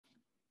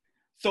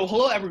So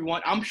hello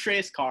everyone, I'm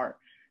Shreyas Kar,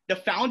 the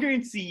founder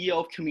and CEO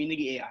of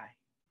Community AI.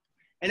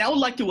 And I would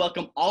like to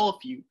welcome all of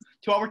you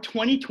to our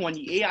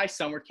 2020 AI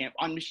Summer Camp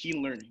on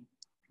Machine Learning.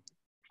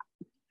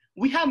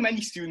 We have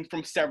many students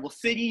from several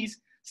cities,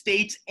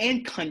 states,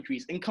 and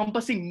countries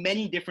encompassing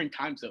many different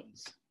time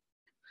zones.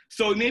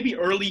 So it may be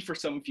early for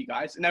some of you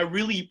guys, and I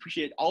really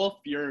appreciate all of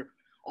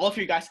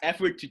your guys'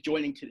 effort to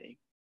joining today.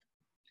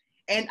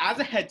 And as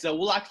a heads up,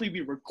 we'll actually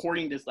be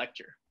recording this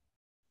lecture.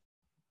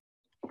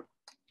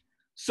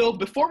 So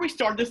before we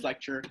start this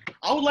lecture,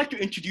 I would like to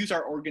introduce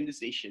our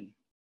organization.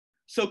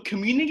 So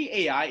Community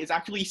AI is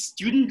actually a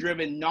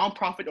student-driven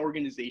nonprofit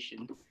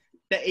organization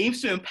that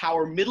aims to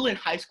empower middle and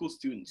high school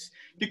students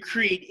to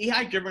create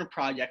AI-driven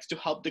projects to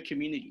help the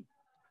community.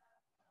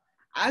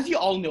 As you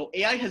all know,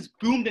 AI has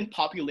boomed in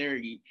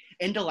popularity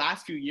in the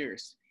last few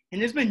years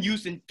and has been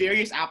used in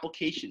various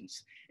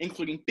applications,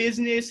 including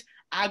business,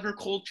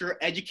 agriculture,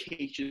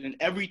 education, and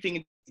everything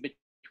in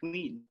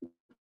between,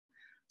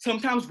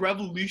 sometimes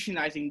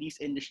revolutionizing these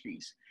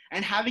industries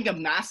and having a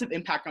massive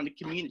impact on the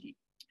community.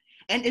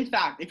 And in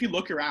fact, if you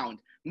look around,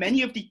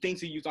 many of the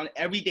things are used on an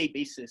everyday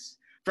basis,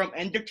 from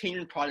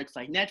entertainment products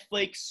like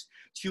Netflix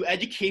to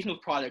educational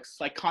products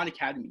like Khan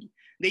Academy.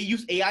 They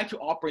use AI to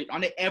operate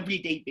on an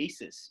everyday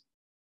basis.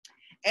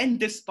 And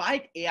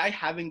despite AI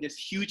having this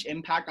huge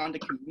impact on the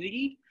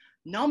community,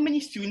 not many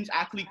students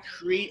actually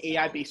create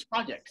AI-based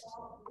projects.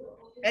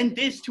 And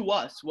this to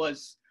us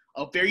was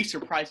very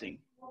surprising.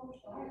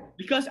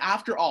 Because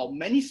after all,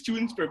 many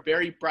students were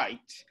very bright.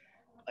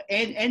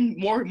 And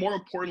more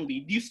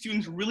importantly, these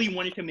students really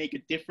wanted to make a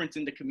difference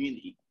in the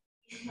community.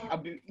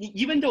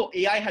 Even though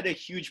AI had a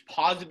huge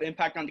positive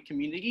impact on the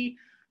community,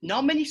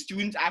 not many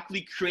students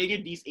actually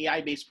created these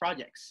AI-based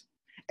projects.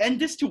 And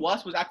this to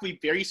us was actually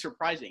very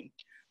surprising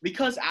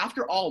because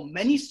after all,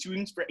 many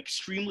students were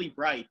extremely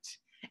bright.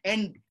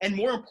 And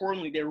more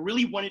importantly, they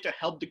really wanted to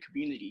help the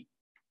community.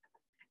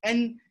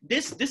 And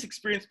this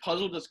experience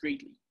puzzled us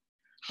greatly.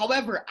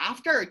 However,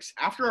 after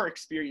our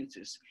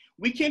experiences,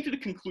 we came to the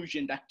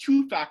conclusion that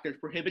two factors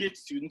prohibited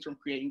students from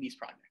creating these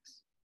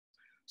projects.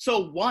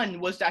 So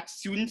one was that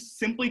students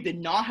simply did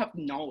not have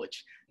the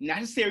knowledge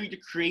necessary to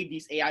create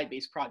these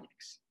AI-based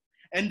projects.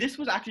 And this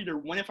was actually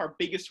one of our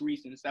biggest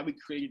reasons that we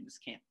created this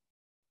camp.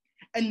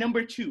 And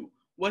number two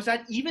was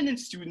that even in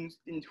students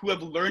who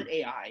have learned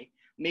AI,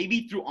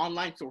 maybe through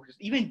online sources,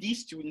 even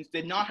these students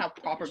did not have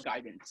proper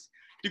guidance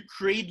to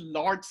create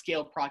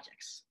large-scale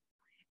projects.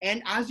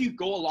 And as you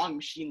go along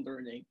machine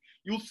learning,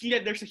 you'll see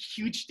that there's a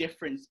huge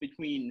difference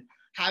between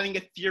having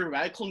a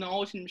theoretical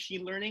knowledge in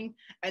machine learning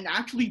and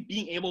actually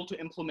being able to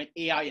implement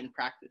AI in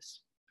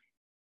practice.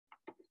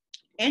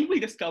 And we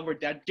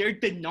discovered that there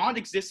did not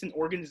exist an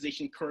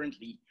organization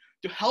currently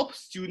to help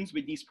students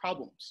with these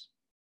problems.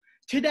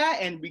 To that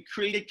end, we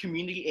created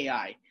Community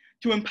AI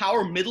to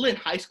empower middle and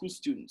high school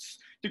students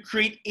to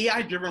create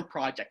AI-driven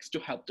projects to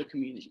help the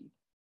community.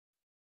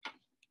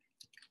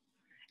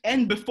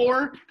 And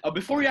before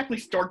we actually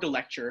start the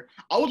lecture,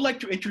 I would like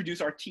to introduce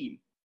our team.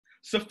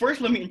 So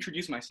first, let me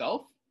introduce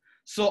myself.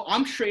 So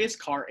I'm Shreyas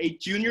Kar, a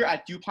junior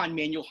at DuPont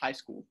Manual High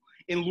School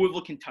in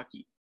Louisville,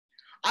 Kentucky.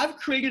 I've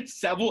created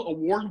several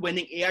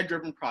award-winning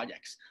AI-driven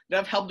projects that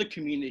have helped the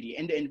community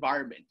and the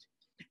environment.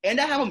 And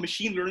I have a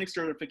machine learning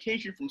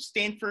certification from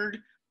Stanford,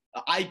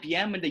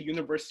 IBM, and the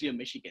University of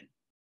Michigan.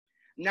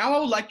 Now I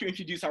would like to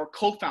introduce our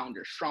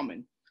co-founder,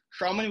 Shraman.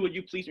 Shraman, would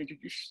you please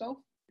introduce yourself?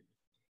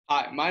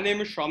 Hi, my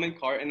name is Shraman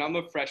Kar, and I'm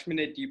a freshman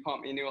at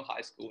DuPont Manual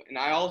High School. And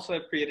I also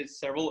have created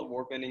several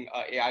award-winning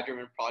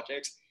AI-driven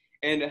projects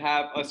and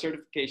have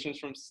certifications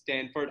from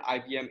Stanford,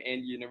 IBM,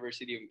 and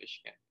University of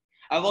Michigan.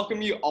 I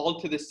welcome you all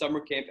to this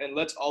summer camp, and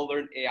let's all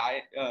learn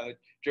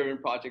AI-driven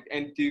project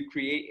and to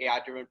create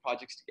AI-driven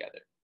projects together.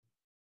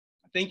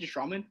 Thank you,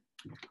 Shraman.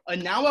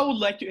 Now I would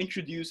like to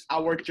introduce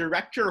our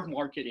Director of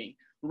Marketing,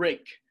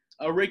 Rick.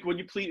 Rick, would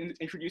you please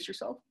introduce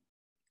yourself?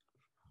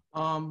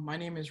 My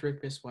name is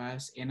Rick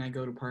Biswas, and I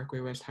go to Parkway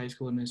West High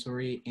School in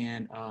Missouri,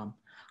 and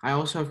I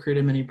also have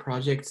created many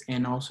projects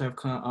and also have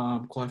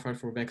qualified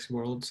for VEX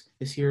Worlds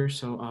this year,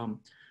 so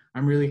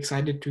I'm really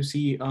excited to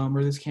see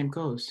where this camp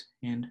goes,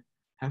 and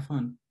have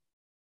fun.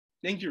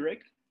 Thank you,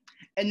 Rick.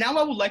 And now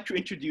I would like to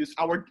introduce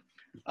our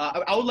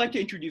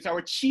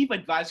Chief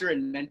Advisor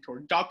and Mentor,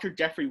 Dr.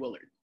 Jeffrey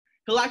Willard.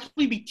 He'll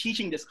actually be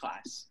teaching this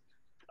class.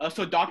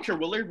 So Dr.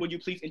 Willard, would you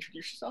please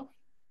introduce yourself?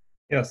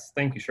 Yes,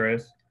 thank you,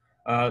 Shreyas.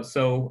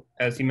 So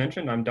as he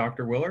mentioned, I'm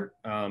Dr. Willard.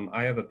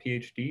 I have a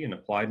PhD in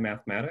applied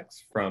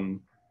mathematics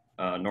from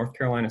North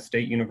Carolina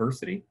State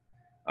University.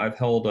 I've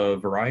held a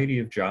variety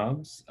of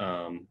jobs,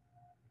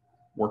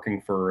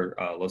 working for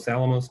Los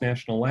Alamos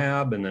National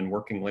Lab and then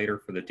working later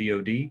for the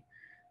DoD.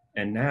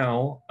 And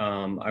now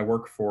I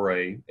work for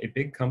a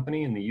big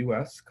company in the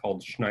US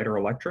called Schneider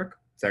Electric.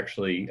 It's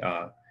actually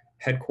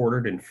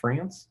headquartered in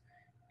France.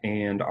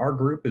 And our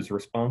group is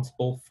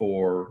responsible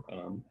for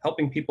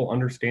helping people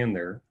understand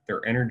their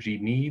energy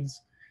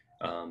needs,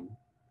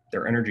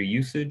 their energy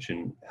usage,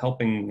 and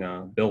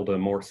helping build a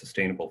more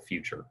sustainable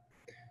future.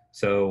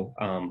 So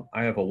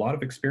I have a lot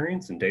of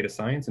experience in data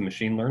science and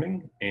machine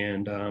learning,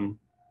 and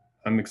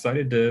I'm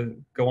excited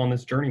to go on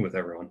this journey with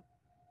everyone.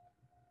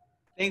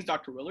 Thanks,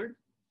 Dr. Willard.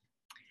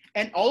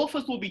 And all of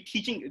us will be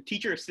teaching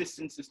teacher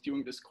assistants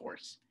during this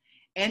course.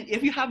 And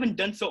if you haven't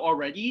done so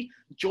already,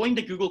 join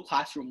the Google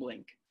Classroom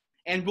link.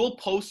 And we'll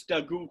post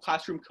the Google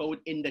Classroom code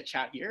in the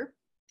chat here.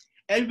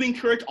 And we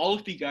encourage all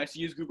of you guys to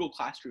use Google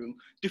Classroom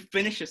to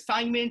finish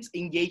assignments,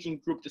 engage in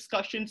group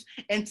discussions,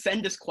 and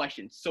send us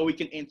questions so we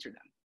can answer them.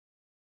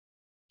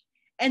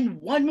 And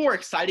one more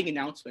exciting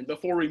announcement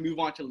before we move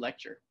on to the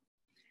lecture.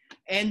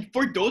 And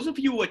for those of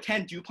you who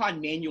attend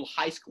DuPont Manual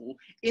High School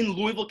in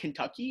Louisville,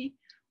 Kentucky,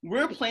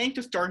 we're planning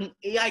to start an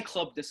AI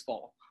club this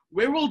fall,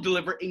 where we'll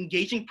deliver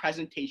engaging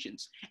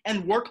presentations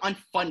and work on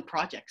fun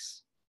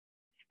projects.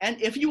 And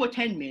if you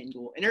attend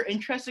Manual and are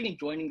interested in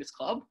joining this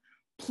club,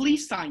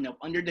 please sign up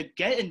under the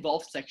Get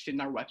Involved section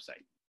on our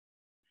website.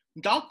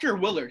 Dr.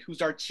 Willard,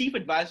 who's our chief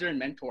advisor and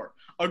mentor,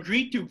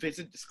 agreed to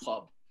visit this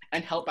club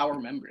and help our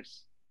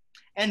members.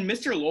 And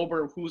Mr.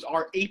 Lober, who's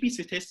our AP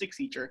Statistics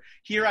teacher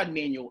here at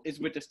Manual, is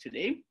with us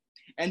today.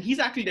 And he's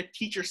actually the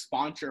teacher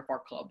sponsor of our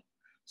club.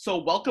 So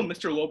welcome,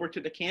 Mr. Lober, to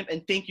the camp,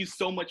 and thank you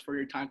so much for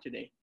your time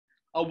today.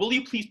 Will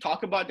you please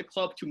talk about the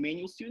club to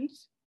Manual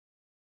students?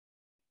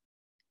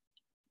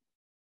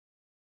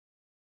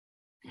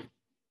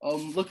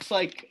 Looks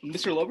like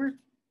Mr. Lober.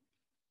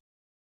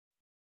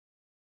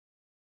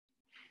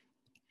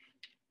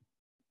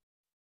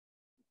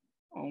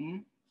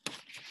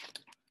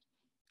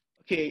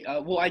 Okay,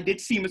 well, I did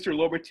see Mr.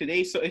 Lober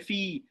today, so if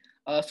he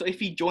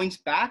joins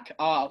back,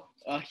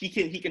 he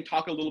can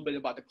talk a little bit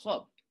about the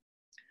club.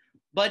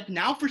 But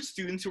now for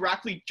students who are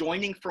actually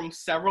joining from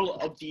several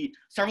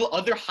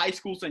other high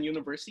schools and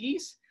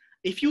universities,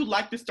 if you'd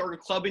like to start a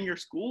club in your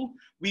school,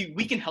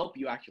 we can help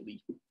you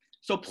actually.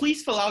 So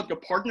please fill out the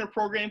partner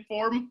program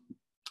form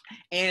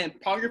and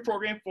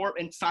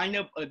sign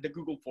up the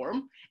Google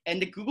form.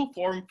 And the Google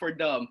form for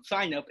the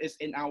sign up is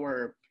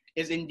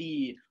in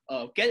the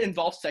Get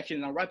Involved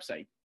section on our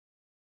website.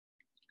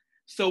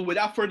 So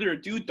without further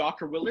ado,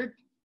 Dr. Willard,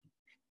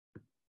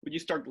 would you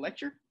start the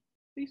lecture,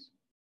 please?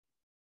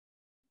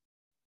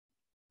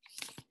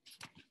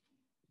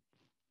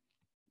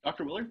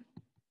 Dr. Willard?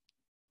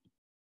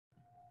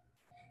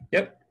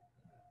 Yep.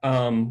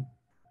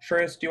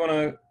 Shreyas, do you want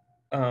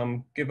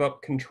to give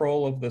up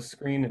control of the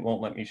screen? It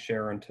won't let me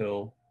share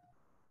until...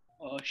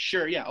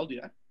 Sure, yeah, I'll do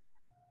that.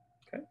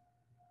 Okay.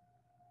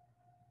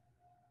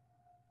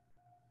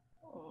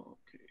 Okay.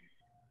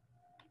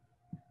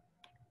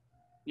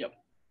 Yep.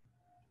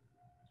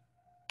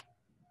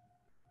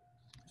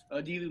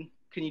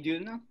 Can you do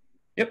it now?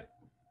 Yep.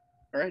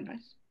 All right,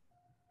 nice.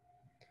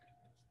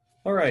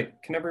 All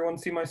right, can everyone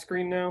see my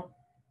screen now?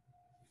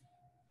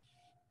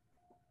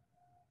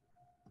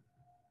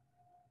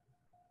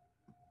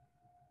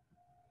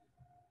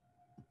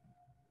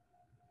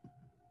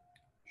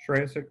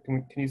 Shreyas,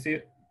 can you see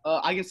it?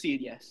 I can see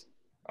it, yes.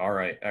 All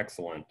right,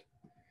 excellent.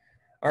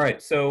 All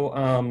right,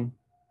 so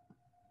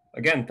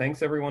again,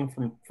 thanks everyone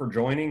for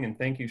joining, and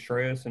thank you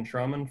Shreyas and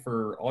Shraman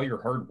for all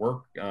your hard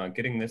work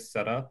getting this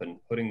set up and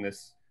putting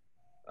this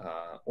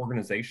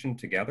organization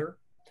together.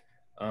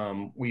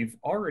 We've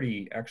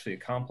already actually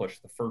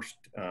accomplished the first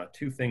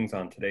two things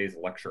on today's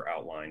lecture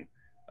outline.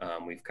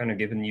 We've kind of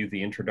given you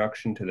the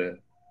introduction to the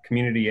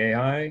community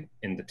AI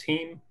and the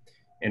team,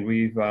 and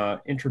we've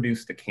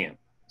introduced the camp.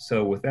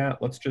 So with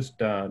that, let's just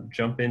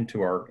jump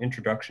into our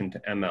introduction to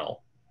ML.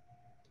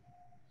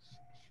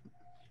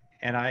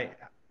 And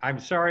I'm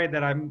sorry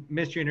that I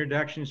missed your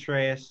introduction,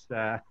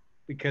 Shreyas,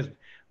 because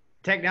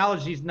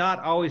technology is not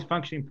always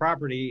functioning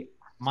properly.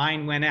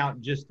 Mine went out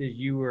just as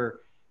you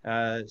were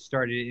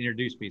started to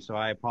introduce me, so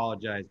I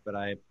apologize, but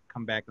I've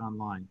come back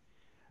online.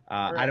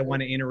 I don't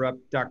want to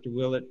interrupt Dr.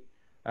 Willett,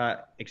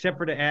 except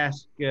for to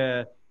ask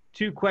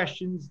two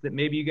questions that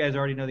maybe you guys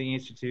already know the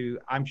answer to.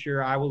 I'm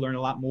sure I will learn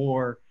a lot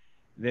more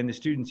than the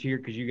students here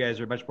because you guys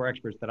are much more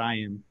experts than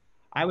I am.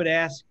 I would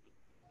ask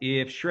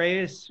if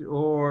Shreyas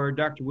or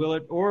Dr.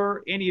 Willett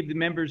or any of the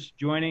members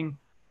joining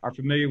are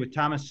familiar with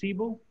Thomas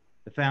Siebel,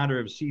 the founder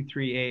of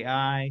C3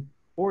 AI,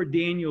 or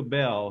Daniel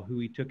Bell, who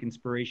he took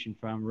inspiration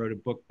from, wrote a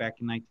book back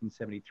in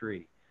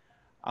 1973.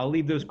 I'll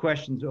leave those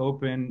questions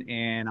open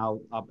and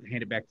I'll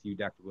hand it back to you,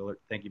 Dr. Willett.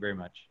 Thank you very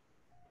much.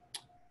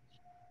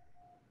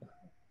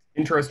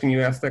 Interesting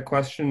you asked that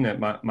question. At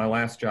my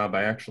last job,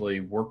 I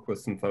actually worked with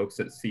some folks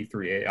at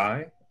C3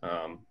 AI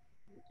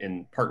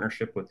in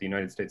partnership with the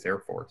United States Air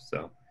Force.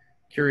 So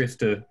curious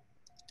to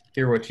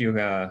hear what you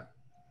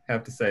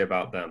have to say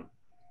about them.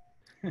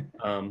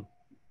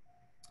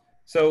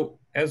 So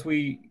as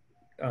we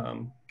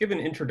give an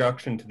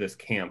introduction to this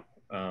camp,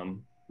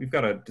 we've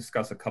got to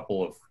discuss a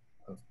couple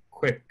of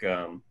quick,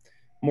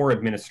 more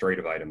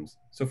administrative items.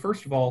 So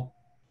first of all,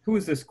 who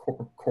is this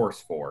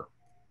course for?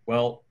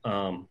 Well,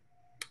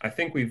 I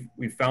think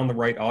we've found the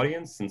right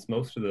audience, since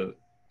most of the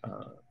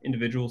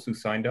individuals who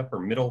signed up are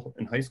middle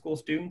and high school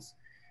students,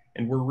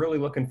 and we're really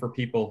looking for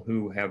people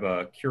who have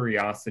a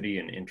curiosity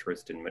and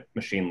interest in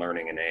machine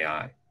learning and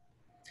AI.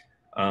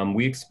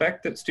 We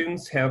expect that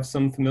students have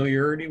some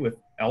familiarity with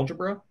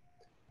algebra.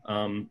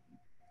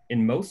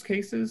 In most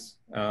cases,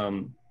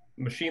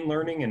 machine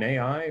learning and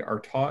AI are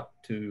taught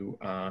to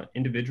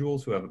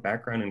individuals who have a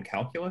background in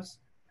calculus.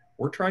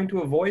 We're trying to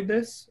avoid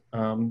this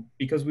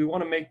because we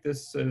want to make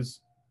this as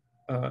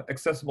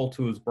accessible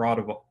to as broad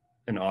of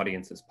an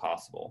audience as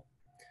possible.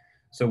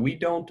 So we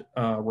don't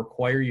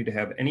require you to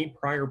have any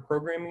prior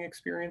programming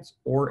experience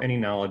or any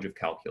knowledge of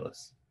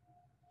calculus.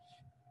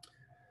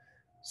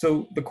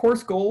 So the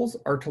course goals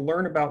are to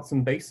learn about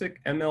some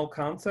basic ML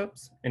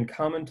concepts and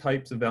common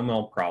types of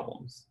ML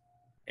problems.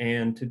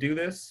 And to do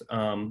this,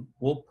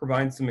 we'll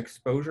provide some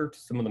exposure to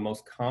some of the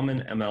most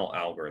common ML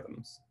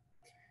algorithms.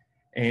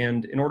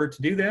 And in order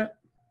to do that,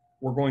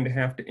 we're going to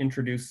have to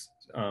introduce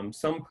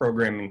some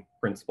programming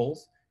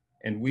principles,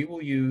 and we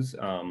will use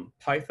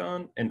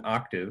Python and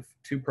Octave,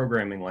 two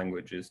programming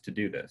languages, to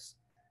do this.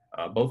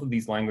 Both of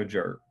these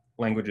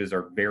languages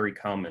are very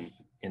common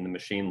in the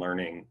machine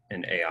learning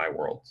and AI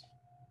worlds.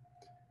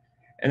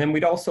 And then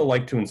we'd also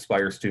like to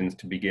inspire students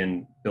to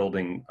begin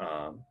building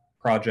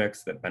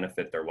projects that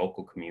benefit their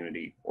local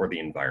community or the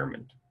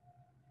environment.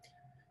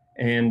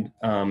 And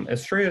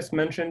as Shreyas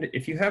mentioned,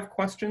 if you have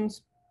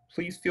questions,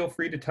 please feel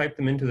free to type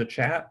them into the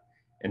chat,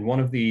 and one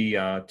of the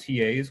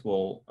TAs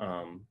will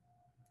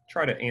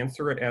try to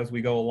answer it as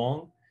we go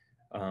along.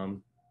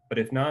 But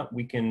if not,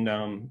 we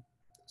can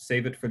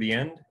save it for the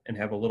end and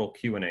have a little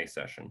Q&A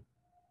session.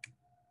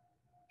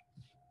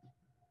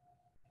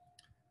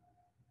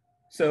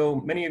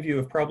 So many of you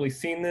have probably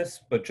seen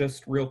this, but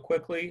just real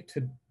quickly,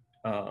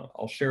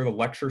 I'll share the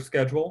lecture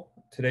schedule.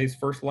 Today's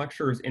first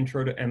lecture is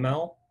Intro to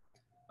ML.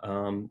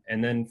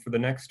 And then for the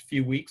next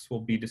few weeks, we'll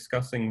be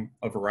discussing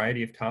a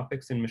variety of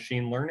topics in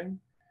machine learning,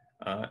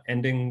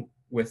 ending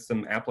with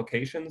some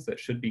applications that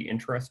should be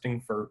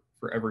interesting for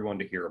everyone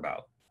to hear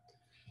about.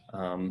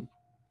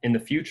 In the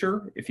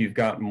future, if you've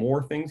got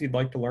more things you'd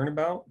like to learn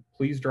about,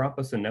 please drop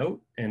us a note,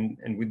 and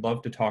we'd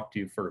love to talk to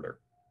you further.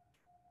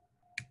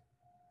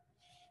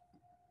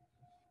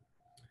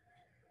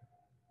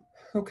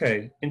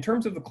 Okay, in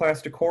terms of the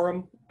class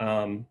decorum,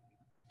 a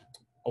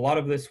lot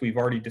of this we've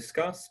already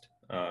discussed.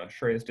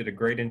 Shreyas did a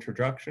great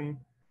introduction.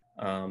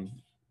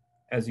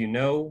 As you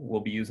know,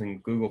 we'll be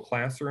using Google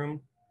Classroom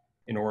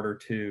in order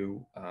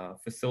to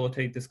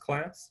facilitate this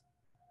class.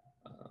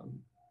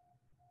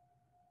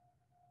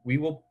 We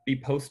will be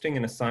posting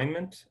an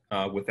assignment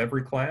with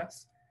every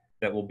class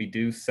that will be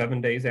due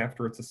 7 days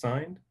after it's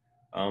assigned.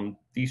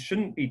 These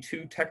shouldn't be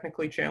too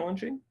technically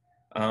challenging.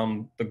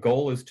 The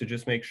goal is to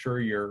just make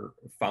sure you're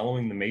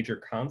following the major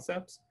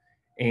concepts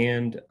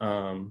and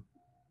are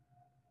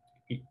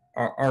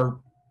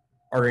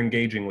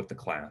engaging with the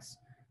class.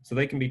 So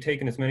they can be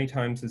taken as many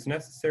times as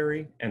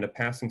necessary, and a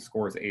passing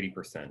score is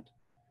 80%.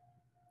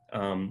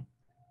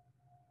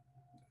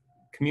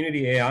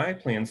 Community AI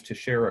plans to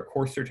share a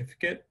course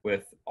certificate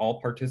with all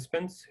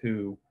participants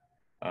who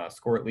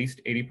score at least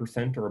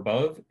 80% or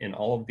above in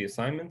all of the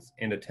assignments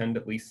and attend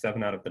at least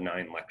 7 out of the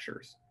 9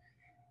 lectures.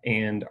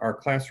 And our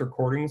class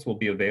recordings will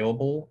be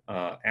available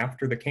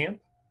after the camp,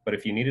 but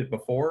if you need it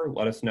before,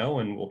 let us know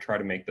and we'll try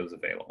to make those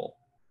available.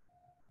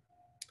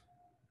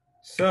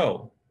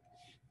 So,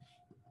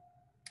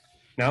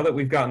 now that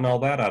we've gotten all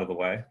that out of the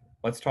way,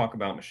 let's talk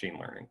about machine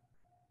learning.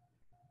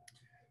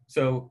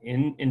 So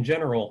in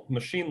general,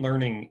 machine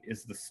learning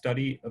is the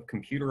study of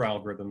computer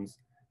algorithms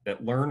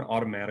that learn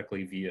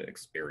automatically via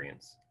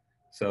experience.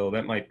 So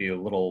that might be a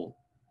little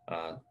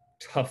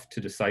tough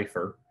to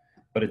decipher,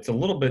 but it's a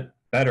little bit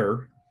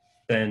better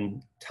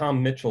than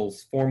Tom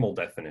Mitchell's formal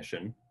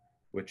definition,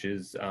 which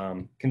is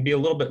can be a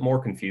little bit more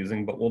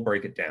confusing, but we'll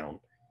break it down.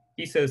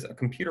 He says a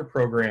computer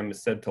program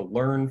is said to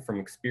learn from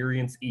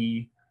experience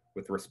E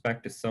with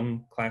respect to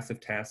some class of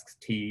tasks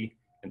T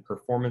and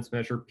performance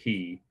measure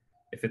P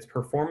if its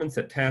performance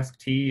at task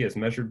T as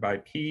measured by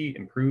P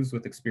improves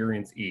with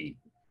experience E.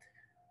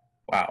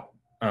 Wow,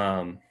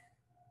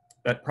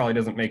 that probably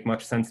doesn't make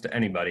much sense to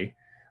anybody,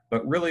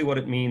 but really what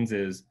it means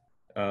is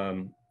a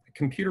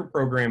computer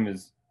program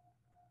is,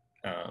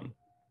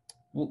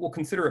 we'll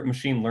consider it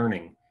machine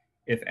learning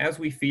if as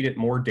we feed it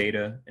more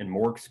data and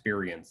more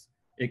experience,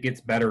 it gets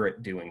better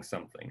at doing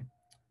something.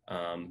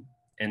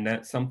 And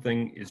that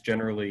something is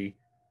generally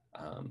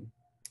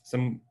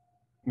some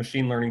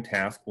machine learning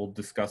task. We'll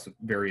discuss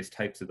various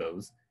types of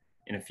those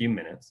in a few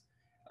minutes.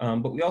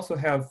 But we also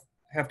have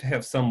to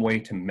have some way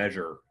to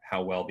measure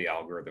how well the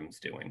algorithm's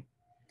doing.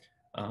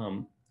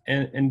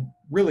 And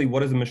really,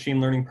 what does a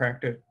machine learning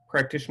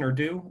practitioner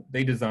do?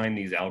 They design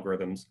these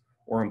algorithms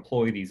or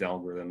employ these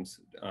algorithms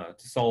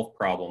to solve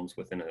problems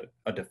within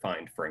a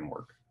defined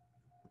framework.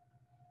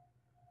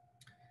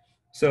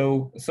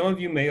 So some of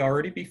you may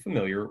already be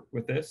familiar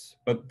with this,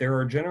 but there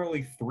are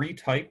generally 3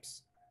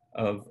 types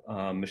of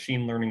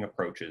machine learning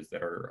approaches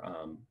that are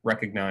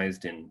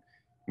recognized in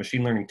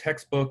machine learning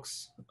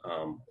textbooks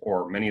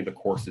or many of the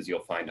courses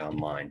you'll find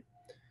online.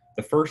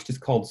 The first is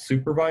called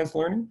supervised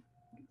learning.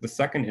 The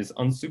second is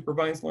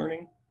unsupervised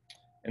learning.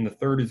 And the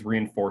third is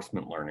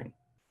reinforcement learning.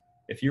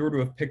 If you were to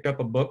have picked up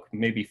a book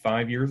maybe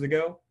 5 years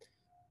ago,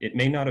 it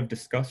may not have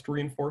discussed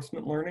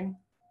reinforcement learning,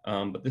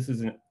 but this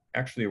is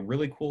actually a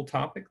really cool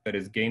topic that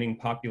is gaining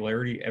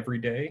popularity every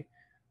day.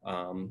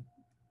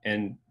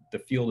 And the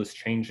field is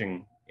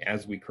changing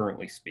as we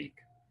currently speak.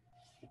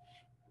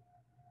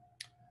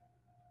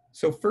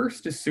 So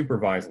first is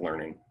supervised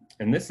learning.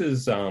 And this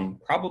is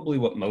probably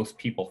what most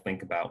people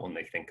think about when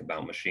they think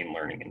about machine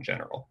learning in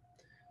general.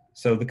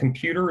 So the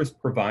computer is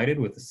provided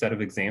with a set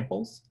of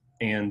examples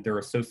and their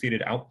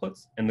associated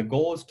outputs, and the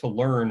goal is to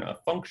learn a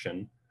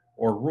function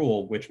or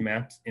rule which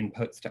maps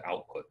inputs to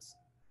outputs.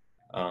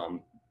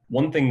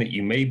 One thing that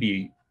you may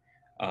be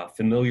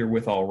familiar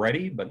with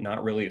already, but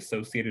not really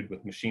associated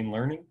with machine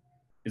learning,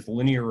 is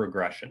linear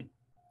regression.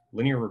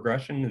 Linear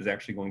regression is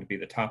actually going to be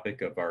the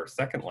topic of our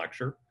second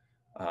lecture,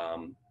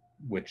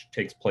 which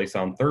takes place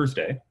on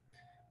Thursday.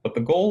 But the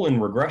goal in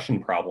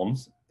regression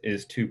problems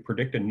is to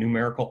predict a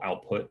numerical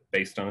output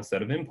based on a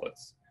set of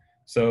inputs.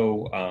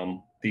 So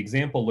the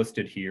example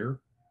listed here,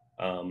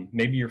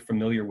 maybe you're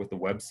familiar with the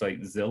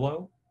website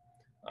Zillow,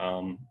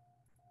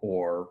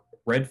 or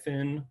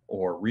Redfin,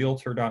 or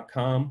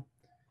Realtor.com,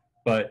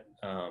 but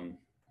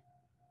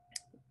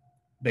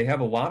they have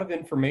a lot of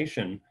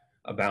information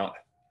about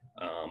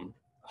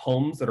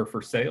homes that are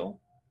for sale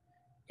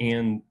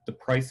and the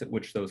price at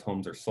which those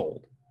homes are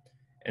sold.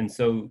 And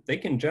so they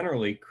can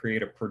generally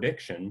create a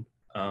prediction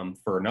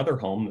for another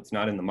home that's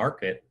not in the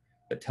market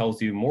that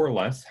tells you more or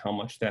less how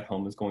much that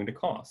home is going to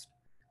cost.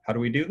 How do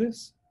we do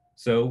this?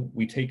 So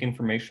we take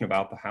information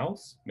about the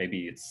house,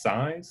 maybe its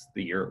size,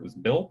 the year it was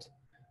built,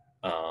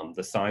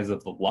 the size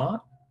of the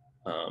lot,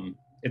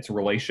 its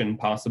relation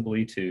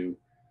possibly to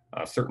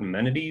certain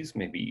amenities,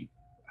 maybe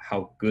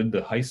how good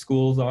the high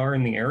schools are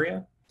in the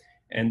area.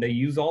 And they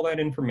use all that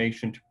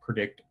information to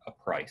predict a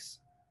price.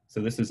 So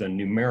this is a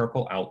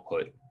numerical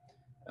output,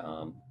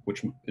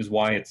 which is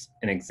why it's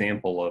an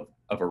example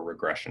of a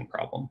regression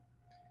problem.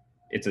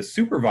 It's a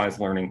supervised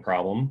learning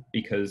problem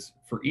because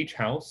for each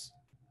house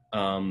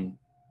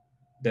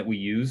that we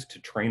use to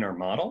train our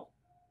model,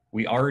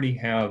 we already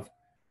have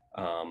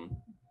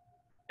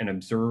an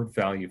observed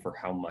value for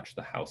how much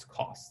the house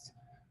costs.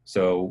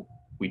 So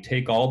we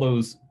take all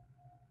those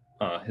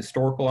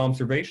historical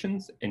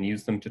observations and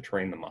use them to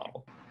train the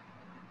model.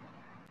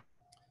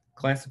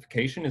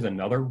 Classification is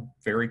another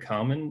very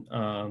common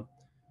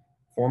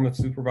form of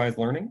supervised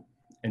learning.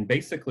 And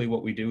basically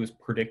what we do is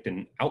predict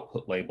an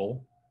output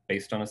label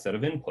based on a set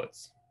of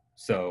inputs.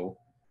 So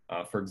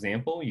for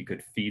example, you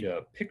could feed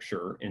a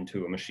picture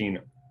into a machine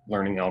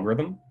learning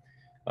algorithm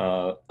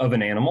of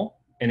an animal,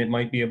 and it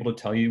might be able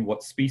to tell you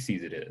what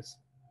species it is.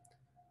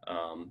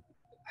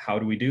 How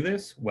do we do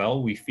this?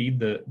 Well, we feed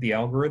the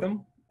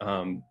algorithm,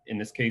 in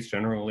this case,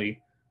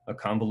 generally a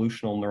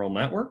convolutional neural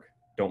network.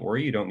 Don't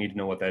worry, you don't need to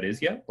know what that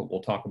is yet, but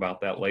we'll talk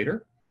about that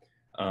later.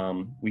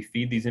 We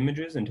feed these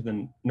images into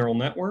the neural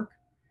network,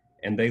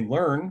 and they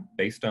learn,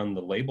 based on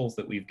the labels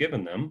that we've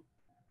given them,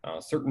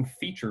 certain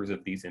features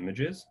of these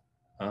images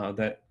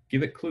that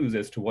give it clues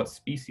as to what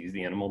species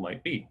the animal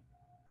might be.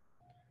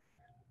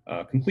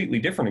 A completely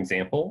different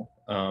example,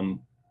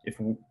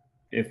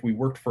 if we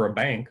worked for a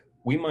bank,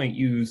 we might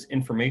use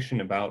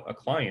information about a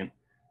client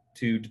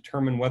to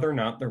determine whether or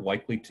not they're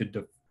likely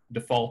to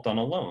default on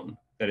a loan,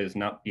 that is,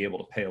 not be able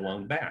to pay a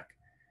loan back.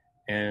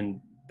 And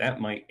that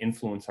might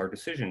influence our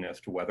decision as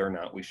to whether or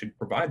not we should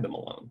provide them a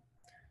loan.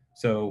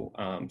 So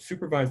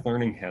supervised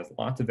learning has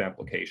lots of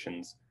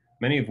applications,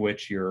 many of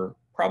which you're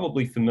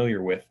probably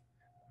familiar with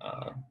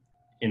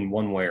in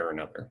one way or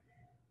another.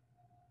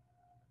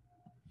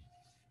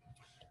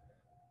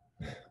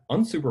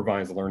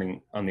 Unsupervised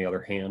learning, on the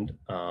other hand,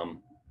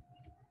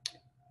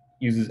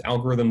 uses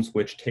algorithms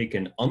which take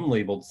an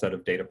unlabeled set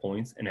of data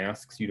points and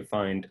asks you to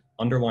find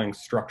underlying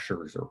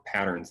structures or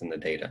patterns in the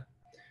data.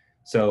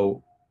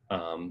 So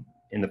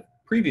in the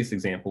previous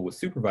example with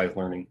supervised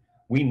learning,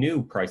 we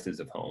knew prices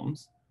of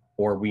homes,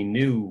 or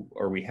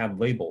we had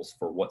labels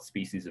for what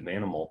species of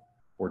animal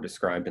were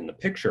described in the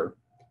picture.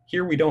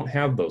 Here we don't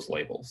have those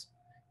labels.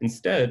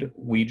 Instead,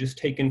 we just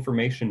take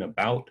information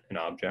about an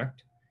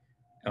object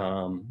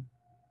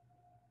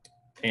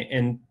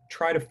and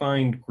try to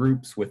find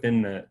groups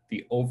within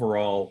the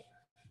overall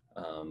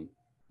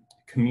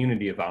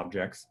community of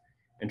objects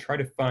and try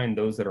to find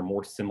those that are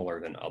more similar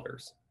than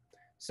others.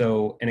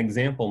 So an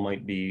example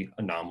might be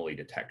anomaly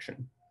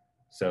detection.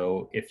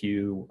 So if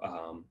you,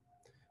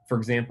 for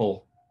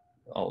example,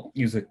 I'll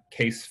use a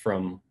case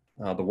from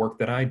the work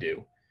that I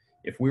do.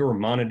 If we were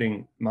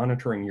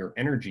monitoring your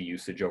energy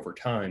usage over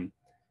time,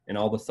 and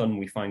all of a sudden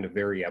we find a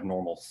very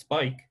abnormal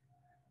spike,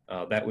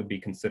 that would be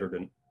considered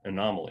an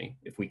anomaly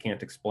if we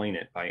can't explain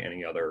it by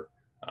any other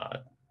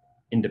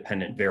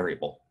independent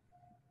variable.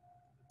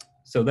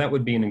 So that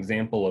would be an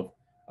example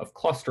of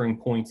clustering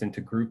points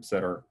into groups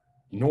that are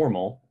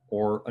normal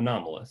or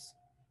anomalous.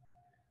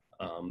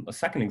 A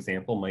second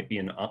example might be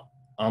in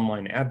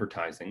online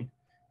advertising,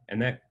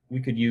 and that we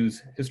could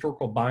use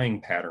historical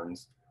buying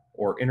patterns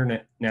or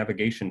internet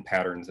navigation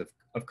patterns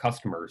of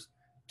customers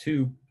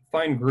to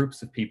find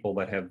groups of people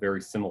that have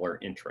very similar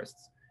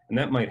interests. And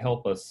that might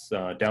help us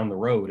down the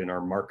road in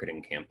our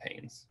marketing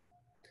campaigns.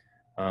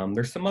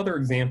 There's some other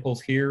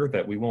examples here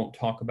that we won't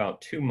talk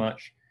about too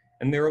much,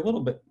 and they're a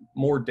little bit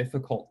more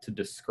difficult to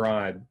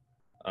describe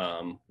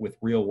with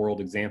real world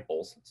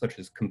examples, such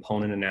as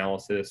component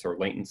analysis or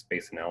latent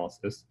space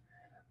analysis.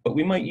 But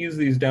we might use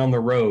these down the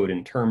road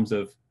in terms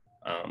of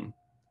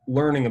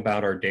learning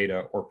about our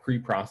data or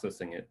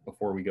pre-processing it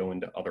before we go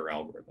into other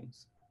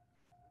algorithms.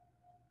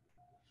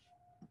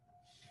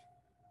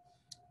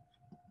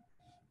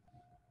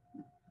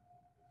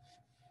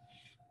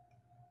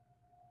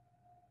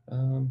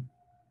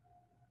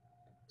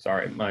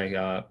 Sorry,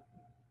 my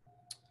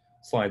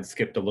slide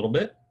skipped a little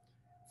bit.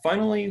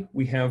 Finally,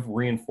 we have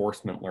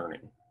reinforcement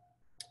learning.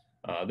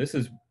 This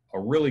is a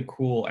really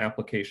cool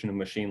application of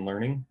machine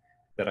learning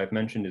that I've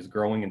mentioned is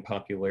growing in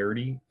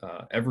popularity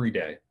every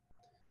day.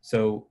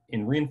 So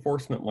in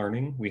reinforcement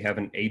learning, we have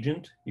an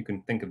agent. You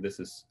can think of this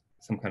as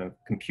some kind of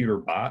computer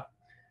bot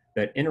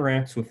that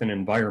interacts with an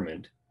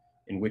environment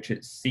in which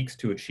it seeks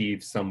to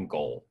achieve some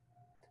goal.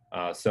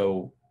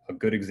 So a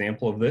good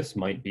example of this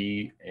might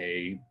be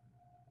a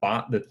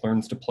bot that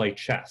learns to play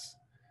chess.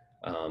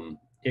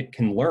 It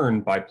can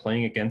learn by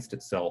playing against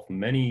itself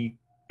many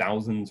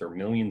thousands or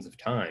millions of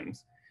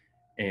times.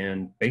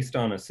 And based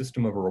on a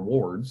system of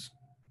rewards,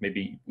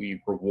 maybe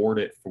we reward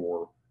it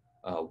for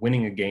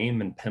winning a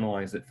game and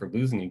penalize it for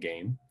losing a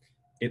game,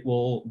 it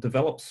will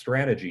develop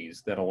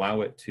strategies that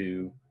allow it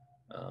to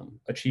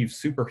achieve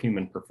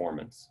superhuman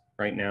performance.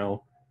 Right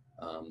now,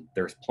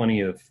 there's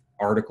plenty of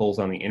articles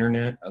on the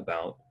internet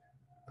about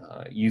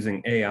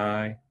using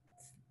AI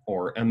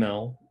or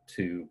ML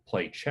to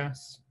play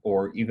chess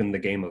or even the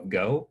game of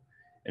Go.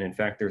 And in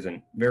fact, there's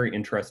a very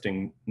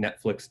interesting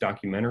Netflix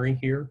documentary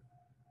here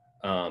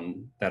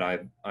that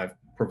I've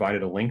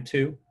provided a link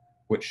to,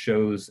 which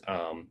shows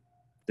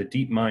the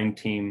DeepMind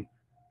team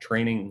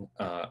training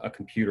a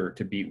computer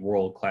to beat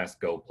world-class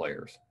Go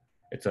players.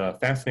 It's a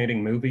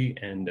fascinating movie,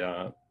 and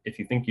if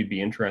you think you'd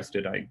be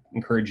interested, I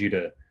encourage you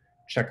to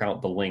check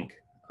out the link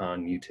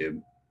on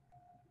YouTube.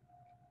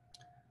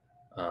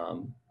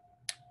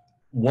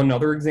 One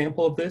other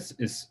example of this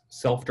is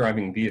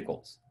self-driving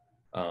vehicles.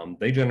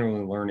 They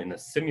generally learn in a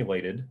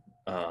simulated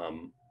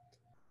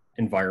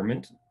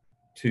environment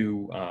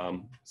to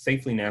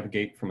safely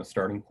navigate from a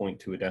starting point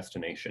to a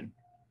destination.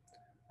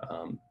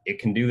 It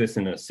can do this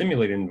in a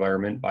simulated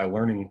environment by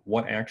learning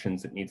what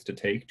actions it needs to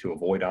take to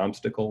avoid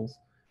obstacles,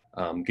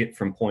 get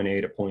from point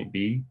A to point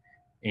B,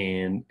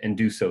 and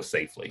do so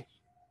safely.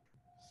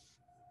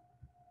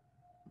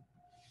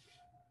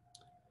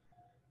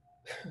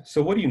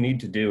 So what do you need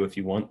to do if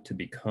you want to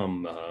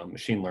become a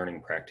machine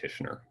learning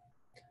practitioner?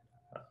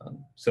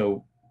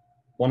 So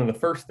one of the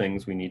first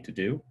things we need to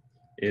do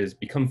is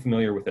become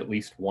familiar with at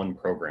least one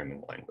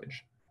programming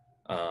language.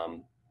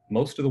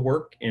 Most of the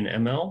work in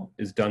ML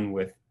is done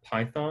with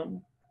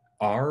Python,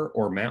 R,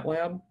 or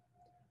MATLAB,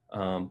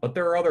 but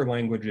there are other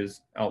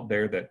languages out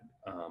there that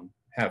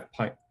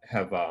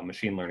have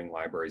machine learning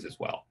libraries as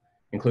well,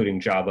 including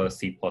Java,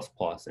 C++,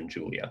 and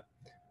Julia.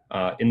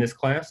 In this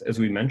class, as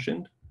we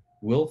mentioned,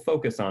 we'll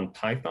focus on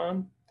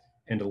Python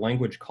and a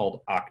language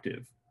called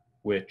Octave,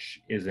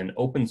 which is an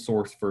open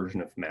source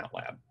version of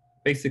MATLAB,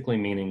 basically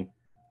meaning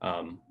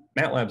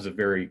MATLAB is a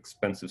very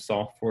expensive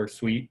software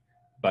suite,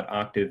 but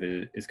Octave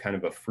is kind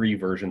of a free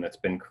version that's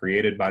been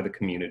created by the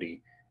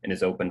community and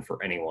is open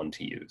for anyone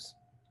to use.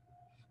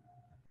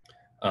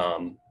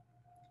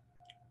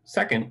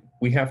 Second,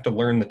 we have to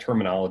learn the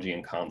terminology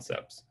and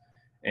concepts.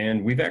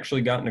 And we've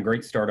actually gotten a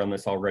great start on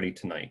this already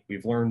tonight.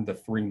 We've learned the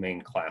three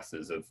main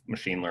classes of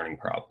machine learning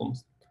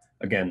problems.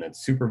 Again,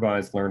 that's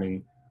supervised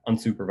learning,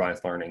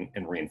 unsupervised learning,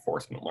 and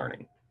reinforcement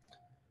learning.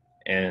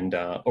 And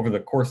over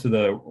the course of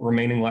the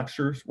remaining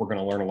lectures, we're going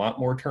to learn a lot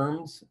more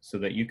terms so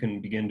that you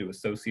can begin to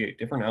associate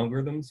different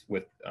algorithms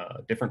with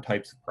different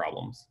types of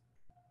problems.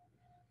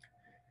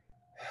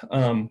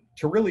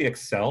 To really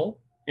excel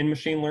in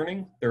machine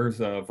learning, there's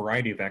a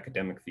variety of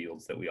academic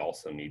fields that we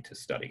also need to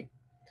study.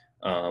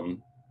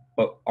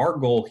 But our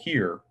goal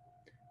here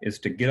is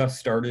to get us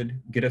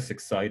started, get us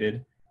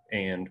excited,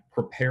 and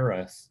prepare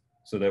us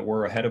so that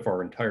we're ahead of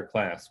our entire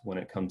class when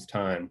it comes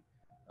time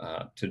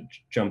to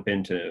jump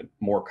into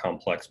more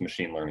complex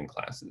machine learning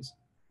classes.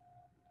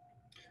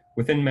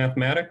 Within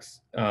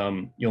mathematics,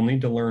 you'll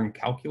need to learn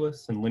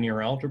calculus and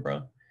linear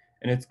algebra,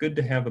 and it's good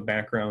to have a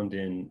background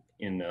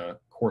in a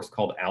course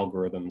called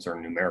algorithms or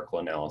numerical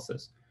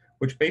analysis,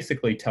 which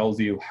basically tells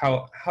you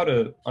how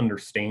to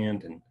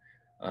understand and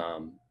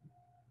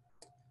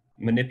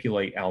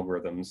manipulate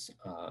algorithms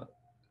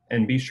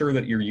and be sure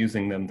that you're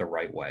using them the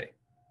right way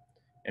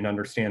and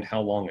understand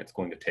how long it's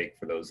going to take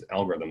for those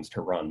algorithms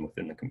to run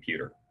within the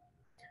computer.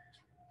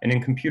 And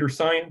in computer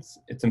science,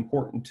 it's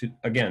important to,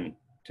 again,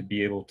 to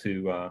be able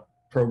to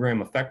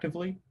program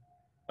effectively,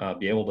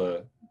 be able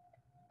to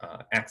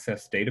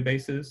access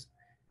databases,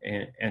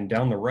 and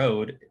down the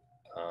road,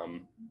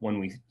 when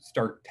we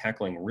start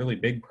tackling really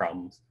big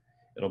problems,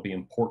 it'll be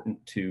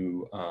important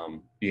to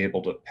be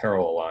able to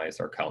parallelize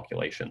our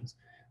calculations.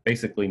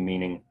 Basically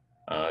meaning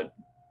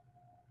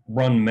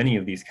run many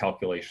of these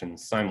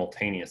calculations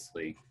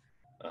simultaneously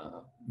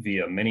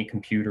via many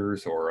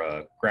computers or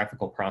a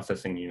graphical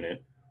processing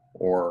unit,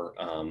 or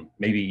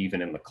maybe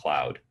even in the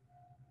cloud.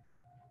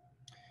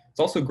 It's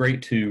also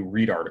great to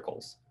read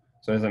articles.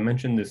 So as I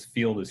mentioned, this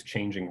field is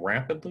changing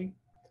rapidly.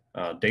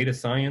 Data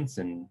science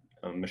and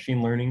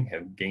machine learning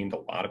have gained a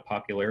lot of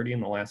popularity in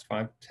the last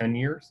 5 to 10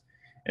 years.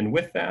 And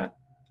with that,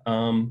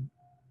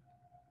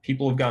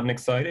 people have gotten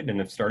excited and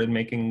have started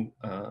making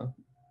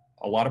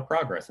a lot of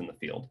progress in the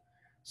field.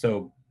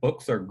 So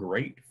books are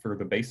great for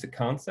the basic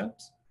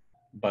concepts,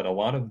 but a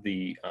lot of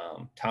the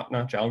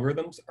top-notch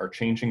algorithms are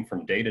changing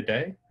from day to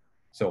day.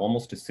 So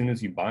almost as soon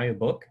as you buy a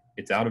book,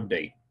 it's out of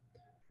date.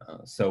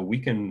 So we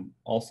can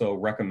also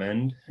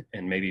recommend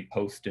and maybe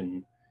post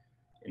in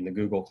the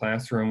Google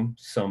Classroom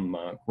some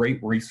great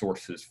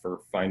resources for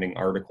finding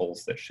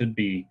articles that should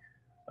be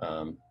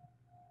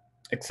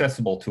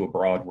accessible to a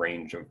broad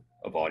range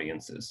of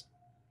audiences.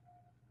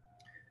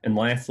 And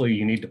lastly,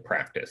 you need to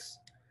practice.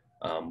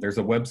 There's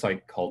a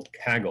website called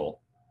Kaggle,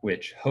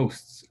 which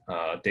hosts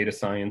data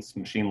science,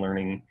 machine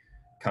learning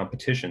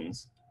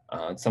competitions.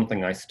 It's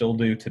something I still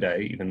do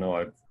today, even though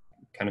I've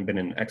kind of been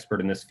an expert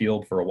in this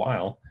field for a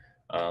while.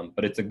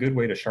 But it's a good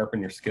way to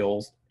sharpen your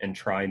skills and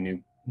try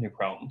new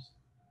problems.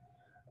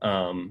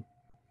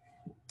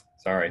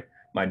 Sorry,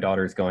 my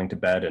daughter's going to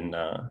bed, and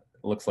it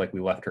looks like we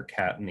left her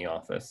cat in the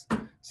office.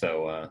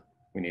 So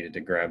we needed to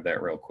grab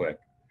that real quick.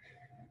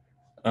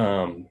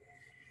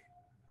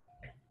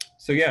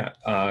 So yeah,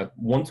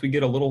 once we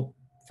get a little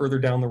further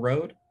down the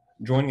road,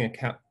 joining a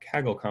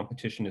Kaggle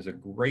competition is a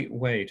great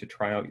way to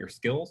try out your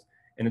skills,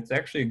 and it's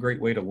actually a great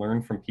way to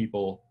learn from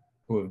people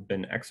who have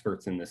been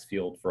experts in this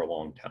field for a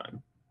long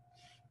time.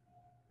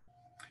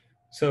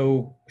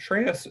 So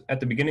Shreyas, at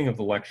the beginning of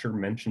the lecture,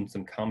 mentioned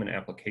some common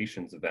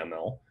applications of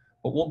ML,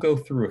 but we'll go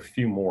through a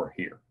few more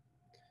here.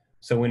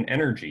 So in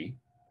energy,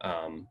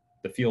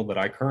 the field that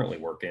I currently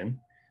work in,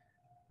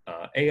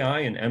 AI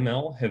and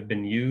ML have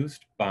been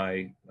used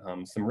by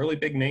some really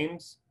big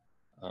names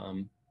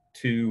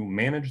to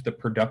manage the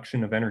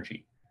production of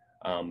energy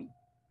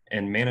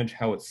and manage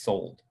how it's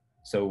sold.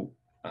 So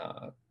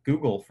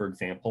Google, for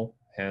example,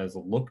 has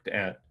looked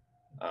at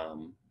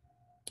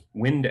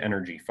wind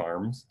energy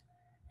farms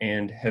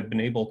and have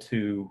been able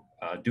to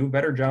do a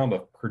better job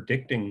of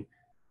predicting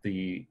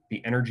the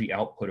energy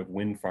output of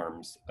wind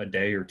farms a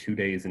day or 2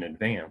 days in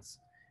advance.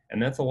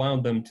 And that's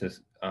allowed them to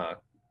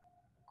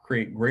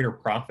create greater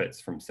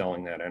profits from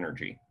selling that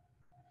energy.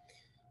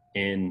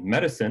 In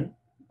medicine,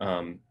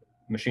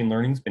 machine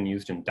learning has been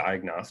used in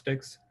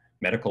diagnostics,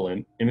 medical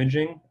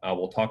imaging.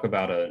 We'll talk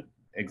about an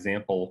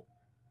example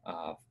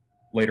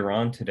later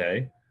on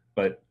today,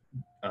 but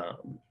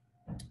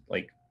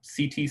like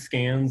CT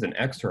scans and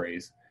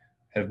x-rays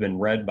have been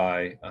read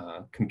by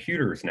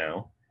computers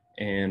now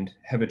and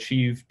have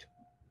achieved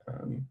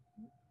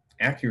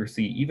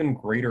accuracy even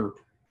greater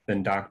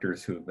than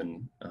doctors who have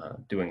been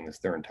doing this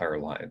their entire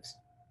lives.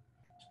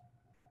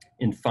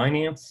 In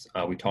finance,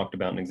 we talked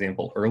about an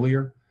example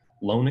earlier,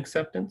 loan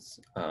acceptance,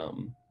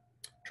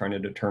 trying to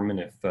determine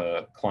if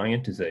a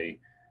client is a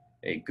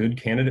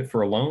good candidate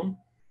for a loan.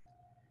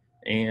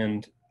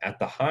 And at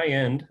the high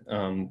end,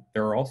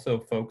 there are also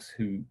folks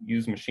who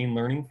use machine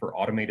learning for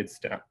automated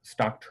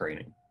stock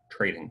trading.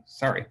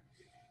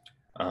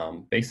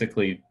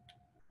 Basically,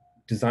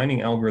 designing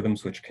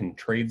algorithms which can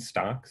trade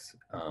stocks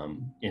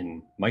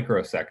in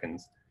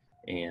microseconds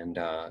and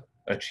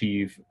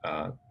achieve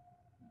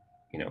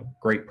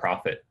great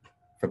profit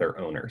for their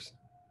owners.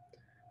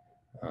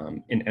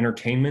 In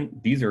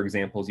entertainment, these are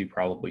examples you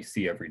probably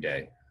see every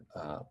day.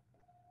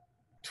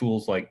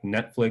 Tools like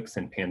Netflix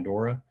and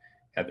Pandora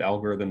have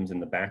algorithms in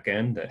the back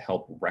end that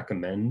help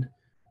recommend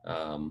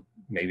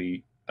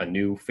maybe a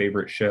new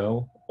favorite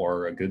show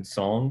or a good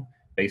song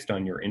based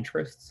on your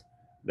interests.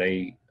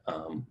 They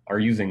are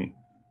using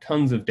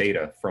tons of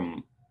data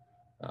from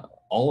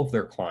all of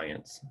their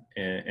clients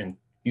and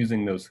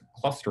using those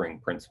clustering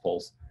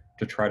principles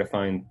to try to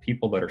find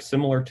people that are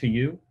similar to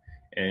you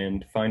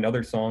and find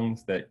other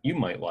songs that you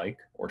might like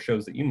or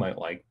shows that you might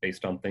like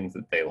based on things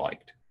that they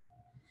liked.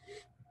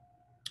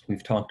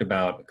 We've talked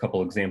about a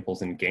couple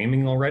examples in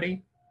gaming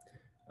already,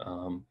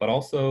 but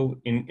also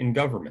in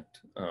government.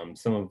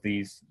 Some of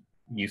these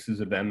uses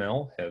of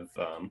ML have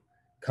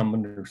come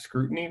under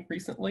scrutiny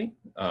recently.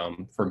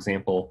 For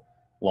example,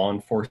 law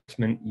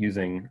enforcement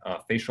using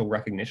facial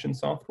recognition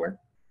software.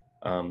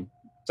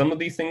 Some of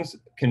these things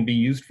can be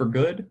used for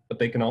good, but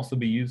they can also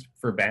be used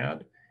for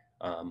bad.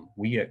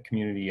 We at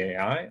Community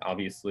AI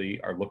obviously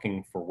are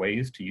looking for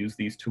ways to use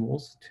these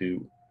tools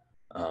to,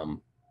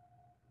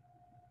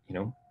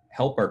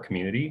 help our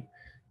community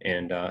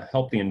and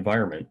help the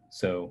environment.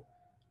 So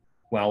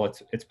while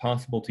it's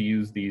possible to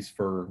use these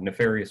for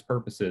nefarious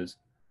purposes,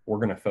 we're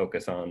going to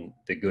focus on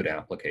the good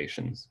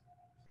applications.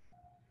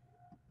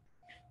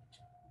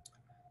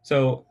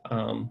 So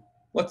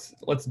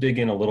let's dig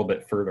in a little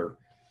bit further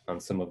on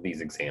some of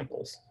these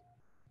examples.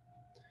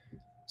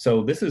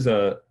 So this is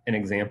an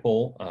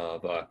example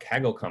of a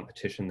Kaggle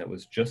competition that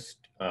was just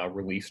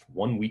released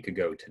 1 week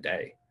ago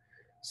today.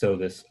 So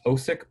this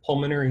OSIC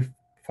pulmonary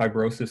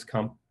fibrosis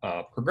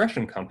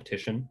progression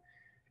competition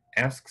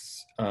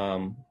asks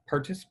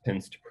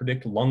participants to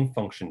predict lung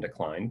function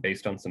decline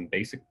based on some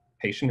basic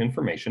patient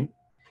information.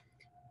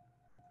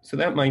 So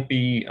that might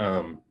be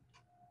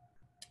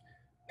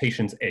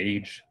patient's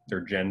age,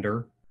 their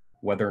gender,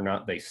 whether or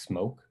not they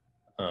smoke,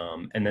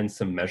 and then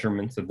some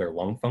measurements of their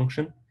lung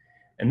function,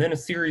 and then a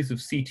series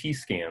of CT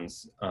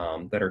scans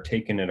that are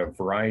taken at a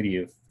variety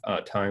of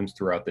times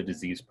throughout the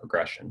disease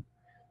progression.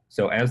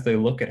 So as they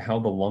look at how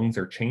the lungs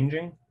are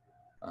changing,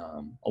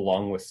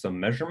 along with some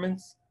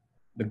measurements,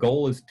 the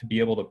goal is to be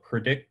able to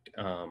predict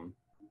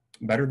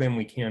better than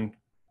we can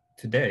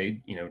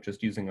today,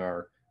 just using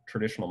our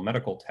traditional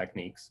medical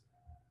techniques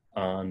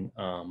on,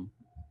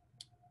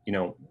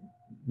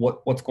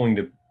 what's going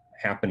to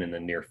happen in the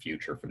near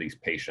future for these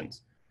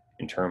patients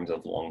in terms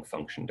of lung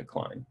function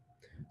decline.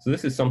 So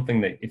this is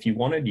something that if you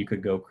wanted, you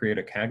could go create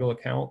a Kaggle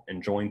account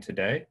and join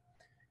today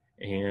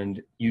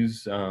and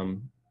use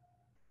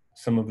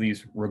some of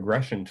these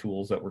regression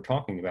tools that we're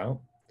talking about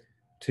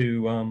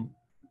to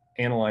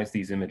analyze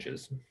these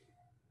images.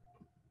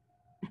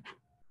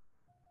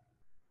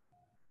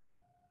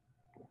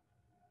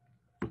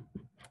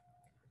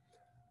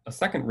 A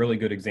second really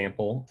good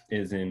example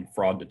is in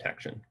fraud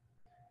detection.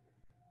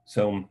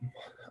 So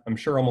I'm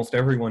sure almost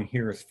everyone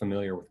here is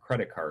familiar with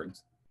credit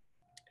cards.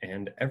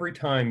 And every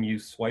time you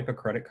swipe a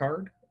credit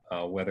card,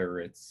 whether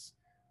it's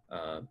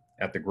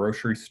at the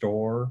grocery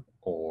store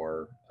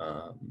or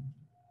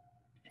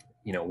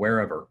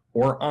wherever,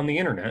 or on the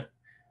internet,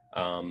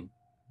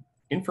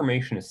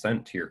 information is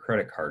sent to your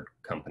credit card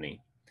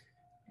company,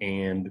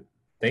 and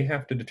they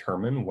have to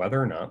determine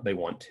whether or not they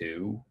want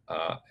to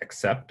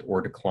accept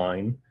or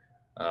decline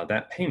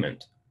that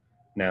payment.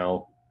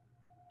 Now,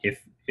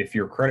 if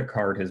your credit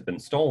card has been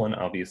stolen,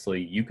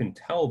 obviously you can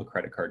tell the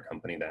credit card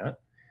company that,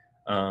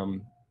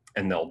 and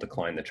they'll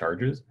decline the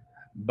charges.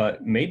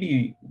 But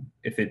maybe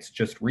if it's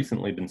just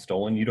recently been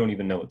stolen, you don't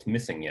even know it's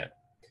missing yet.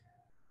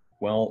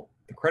 Well,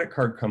 the credit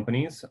card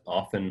companies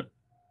often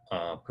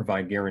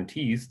provide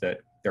guarantees that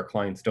their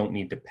clients don't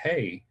need to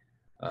pay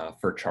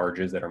for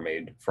charges that are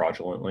made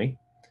fraudulently.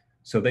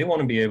 So they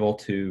want to be able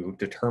to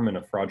determine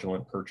a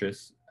fraudulent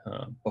purchase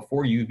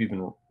before you've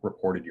even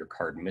reported your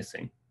card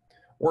missing.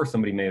 Or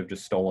somebody may have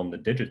just stolen the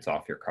digits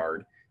off your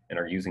card and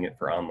are using it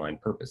for online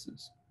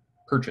purchases.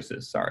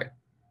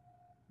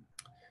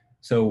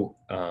 So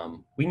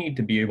we need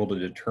to be able to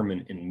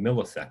determine in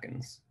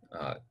milliseconds,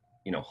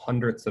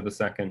 hundredths of a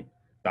second,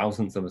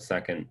 thousandths of a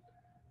second,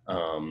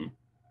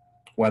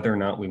 whether or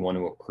not we want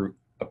to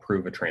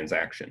approve a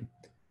transaction.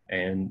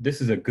 And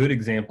this is a good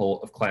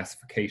example of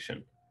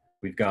classification.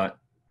 We've got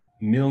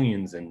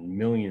millions and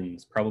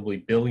millions, probably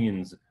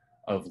billions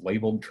of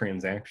labeled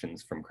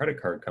transactions from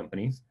credit card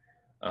companies,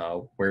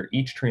 where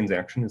each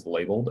transaction is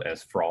labeled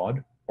as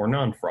fraud or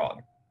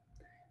non-fraud.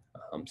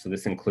 So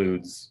this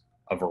includes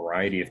a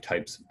variety of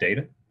types of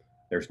data.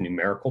 There's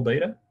numerical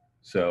data.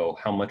 So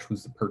how much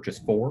was the purchase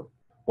for?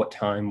 What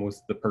time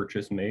was the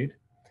purchase made?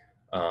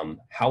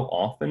 How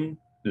often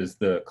does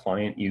the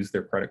client use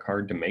their credit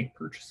card to make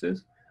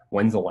purchases?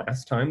 When's the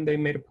last time they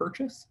made a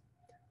purchase?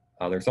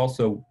 There's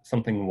also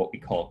something what we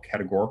call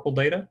categorical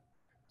data.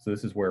 So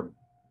this is where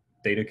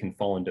data can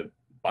fall into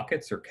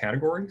buckets or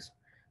categories.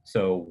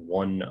 So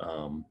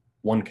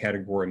one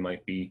category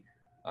might be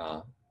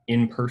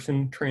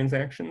in-person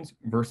transactions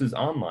versus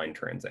online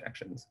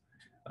transactions.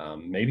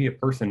 Maybe a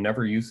person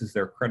never uses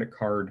their credit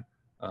card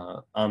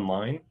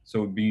online, so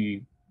it would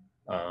be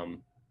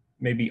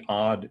maybe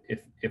odd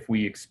if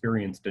we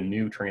experienced a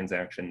new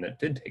transaction that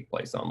did take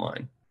place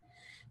online.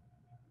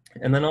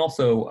 And then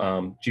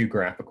also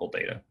geographical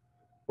data.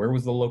 Where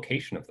was the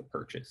location of the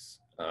purchase?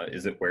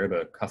 Is it where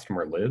the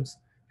customer lives?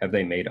 Have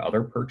they made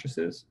other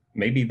purchases?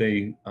 Maybe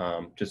they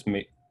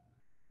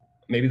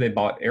maybe they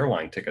bought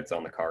airline tickets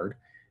on the card,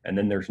 and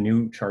then there's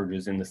new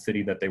charges in the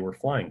city that they were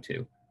flying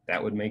to.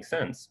 That would make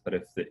sense. But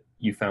if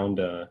you found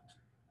a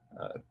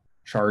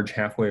charge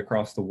halfway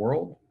across the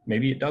world,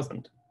 maybe it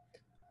doesn't.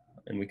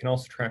 And we can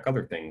also track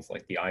other things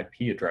like the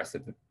IP address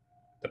of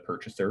the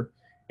purchaser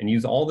and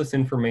use all this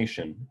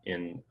information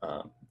in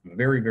a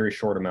very, very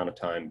short amount of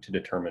time to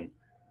determine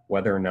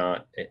whether or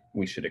not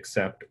we should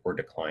accept or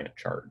decline a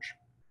charge.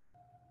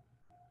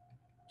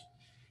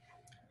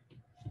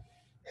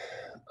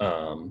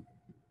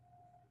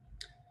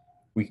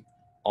 We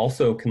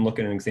also can look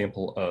at an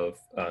example of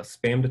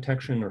spam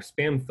detection or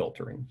spam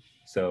filtering.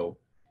 So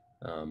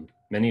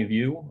many of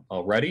you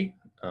already,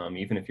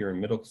 even if you're in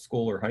middle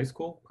school or high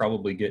school,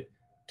 probably get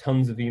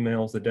tons of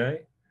emails a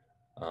day.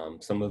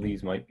 Some of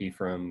these might be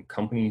from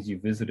companies you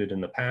visited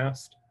in the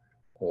past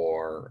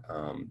or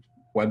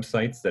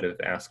websites that have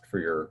asked for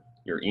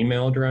your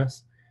email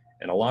address.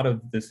 And a lot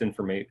of this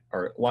information,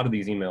 or a lot of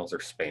these emails are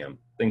spam,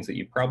 things that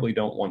you probably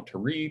don't want to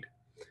read.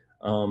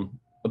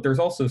 But there's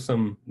also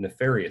some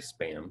nefarious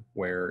spam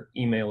where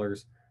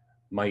emailers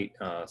might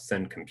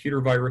send computer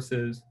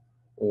viruses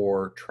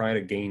or try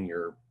to gain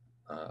your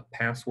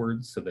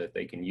passwords so that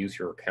they can use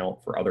your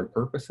account for other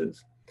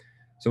purposes.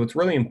 So it's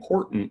really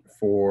important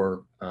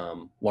for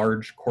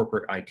large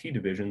corporate IT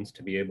divisions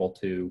to be able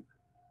to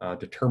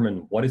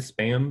determine what is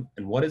spam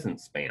and what isn't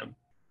spam.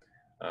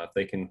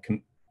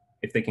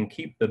 If they can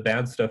keep the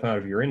bad stuff out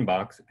of your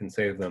inbox, it can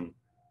save them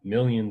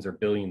millions or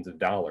billions of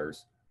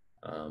dollars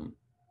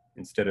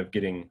instead of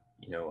getting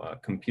a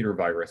computer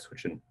virus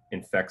which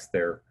infects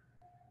their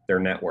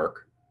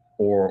network,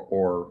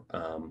 or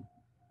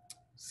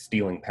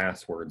stealing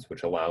passwords,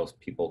 which allows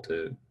people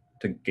to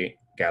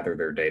gather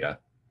their data.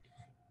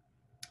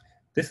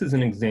 This is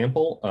an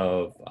example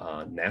of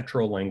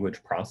natural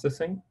language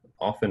processing,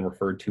 often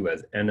referred to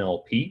as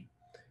NLP,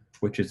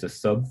 which is a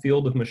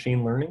subfield of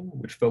machine learning,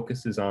 which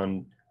focuses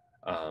on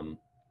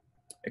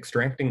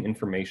extracting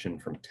information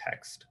from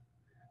text.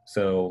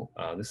 So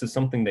this is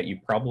something that you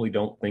probably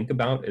don't think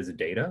about as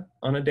data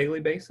on a daily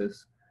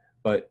basis,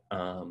 but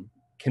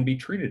can be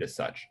treated as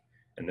such.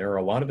 And there are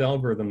a lot of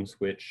algorithms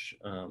which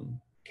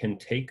can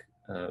take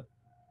a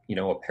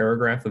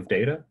paragraph of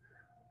data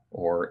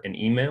or an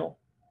email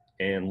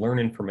and learn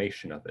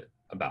information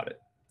about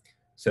it.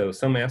 So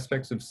some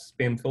aspects of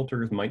spam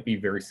filters might be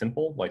very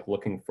simple, like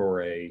looking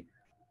for a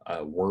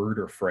word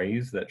or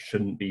phrase that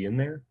shouldn't be in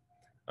there.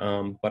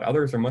 But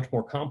others are much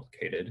more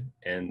complicated,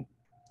 and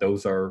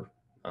those are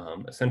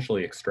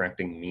essentially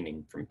extracting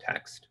meaning from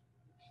text.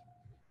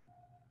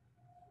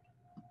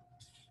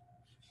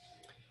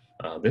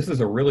 This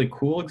is a really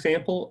cool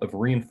example of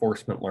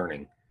reinforcement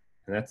learning,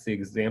 and that's the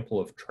example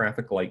of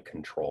traffic light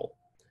control.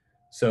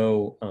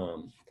 So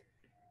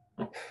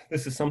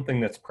this is something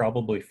that's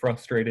probably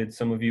frustrated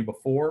some of you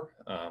before.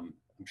 I'm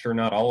sure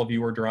not all of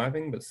you are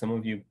driving, but some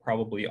of you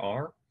probably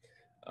are.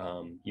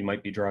 You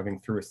might be driving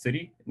through a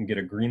city and get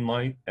a green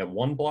light at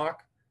one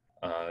block,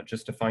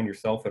 just to find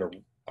yourself at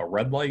a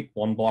red light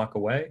 1 block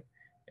away,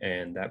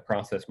 and that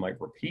process might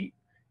repeat,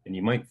 and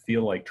you might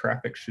feel like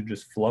traffic should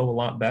just flow a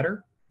lot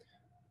better.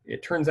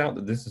 It turns out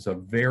that this is a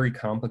very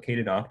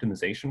complicated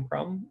optimization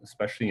problem,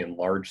 especially in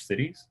large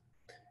cities,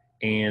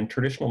 and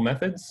traditional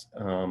methods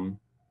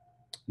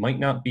might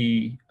not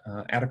be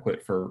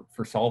adequate for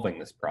solving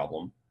this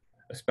problem,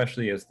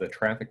 especially as the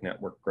traffic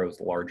network grows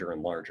larger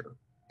and larger.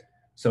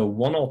 So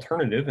one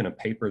alternative, in a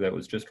paper that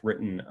was just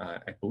written,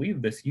 I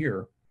believe this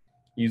year,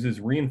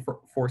 uses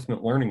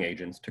reinforcement learning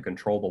agents to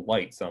control the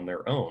lights on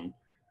their own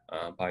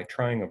by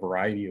trying a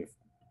variety of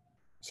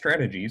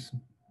strategies.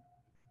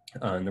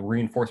 In the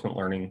reinforcement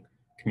learning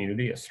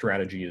community, a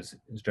strategy is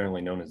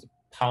generally known as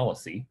a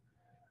policy,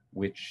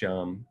 which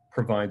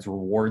provides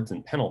rewards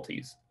and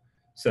penalties.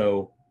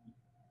 So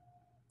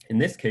in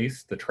this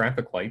case, the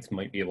traffic lights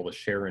might be able to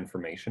share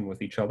information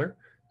with each other,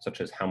 such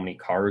as how many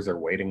cars are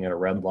waiting at a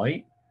red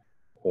light,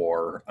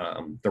 or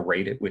the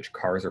rate at which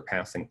cars are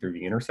passing through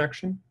the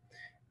intersection.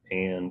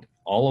 And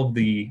all of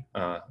the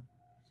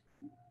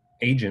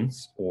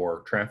agents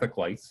or traffic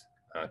lights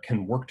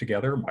can work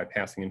together by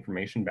passing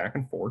information back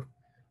and forth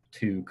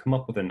to come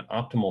up with an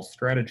optimal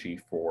strategy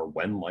for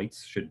when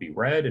lights should be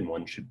red and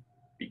when should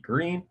be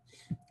green,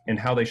 and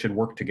how they should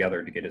work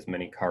together to get as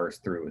many cars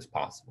through as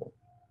possible.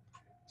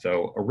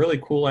 So a really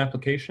cool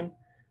application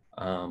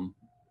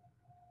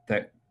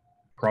that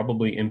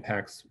probably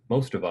impacts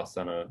most of us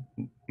on a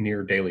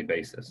near daily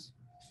basis.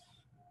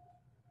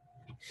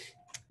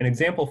 In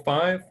example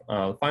 5,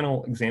 the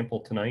final example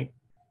tonight,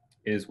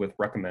 is with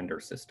recommender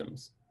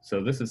systems.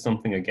 So this is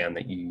something, again,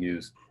 that you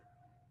use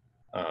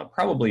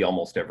probably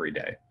almost every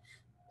day.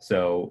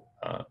 So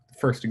the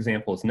first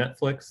example is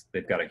Netflix.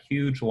 They've got a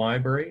huge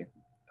library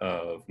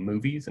of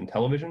movies and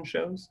television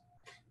shows.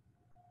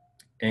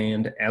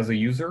 And as a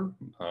user,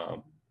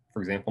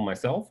 for example,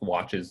 myself,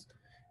 watches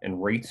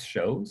and rates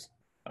shows,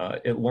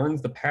 it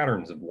learns the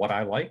patterns of what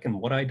I like and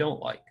what I don't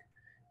like.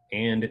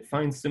 And it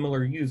finds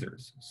similar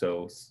users.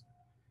 So,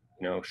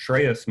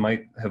 Shreyas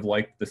might have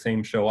liked the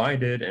same show I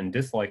did and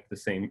disliked the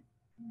same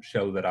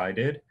show that I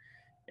did.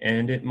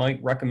 And it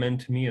might recommend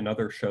to me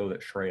another show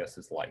that Shreyas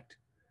has liked.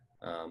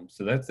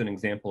 So that's an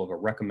example of a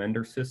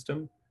recommender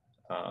system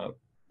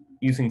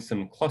using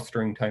some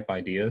clustering type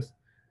ideas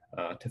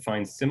to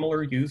find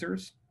similar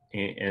users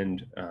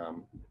and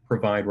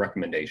provide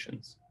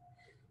recommendations.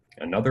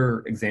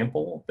 Another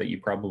example that you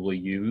probably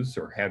use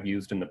or have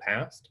used in the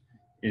past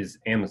is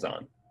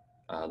Amazon.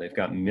 They've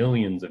got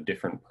millions of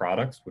different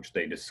products which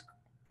they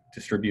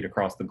distribute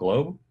across the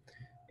globe.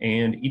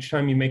 And each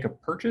time you make a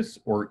purchase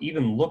or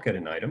even look at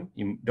an item,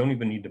 you don't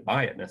even need to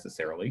buy it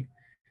necessarily.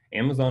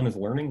 Amazon is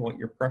learning what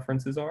your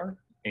preferences are,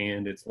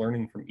 and it's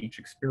learning from each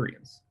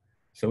experience.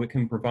 So it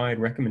can provide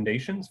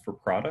recommendations for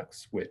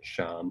products which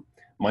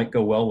might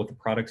go well with the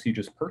products you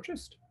just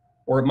purchased,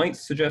 or it might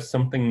suggest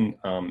something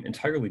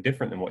entirely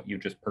different than what you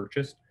just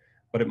purchased,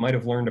 but it might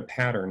have learned a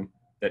pattern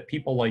that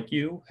people like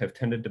you have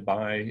tended to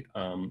buy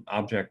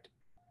object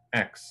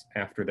X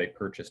after they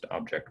purchased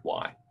object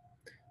Y.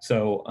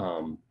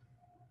 So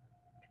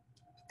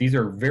these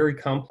are very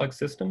complex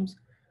systems,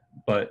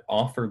 but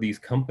offer these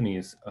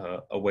companies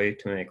a way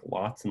to make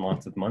lots and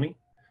lots of money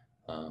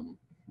and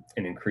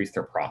increase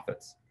their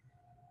profits.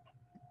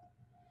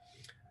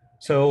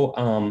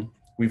 So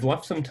we've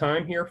left some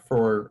time here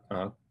for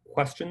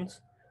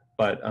questions,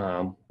 but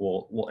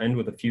we'll end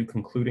with a few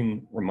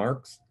concluding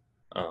remarks.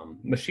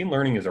 Machine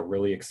learning is a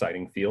really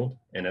exciting field,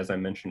 and as I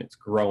mentioned, it's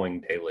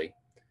growing daily,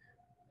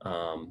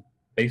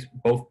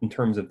 both in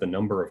terms of the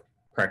number of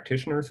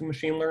practitioners of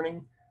machine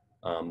learning,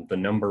 the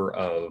number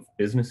of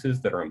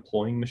businesses that are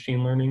employing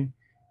machine learning,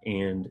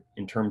 and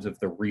in terms of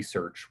the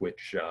research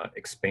which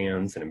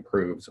expands and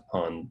improves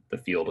upon the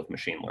field of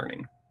machine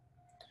learning.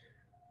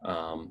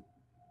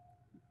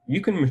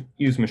 You can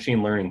use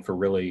machine learning for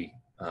really,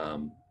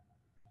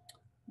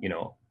 you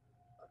know,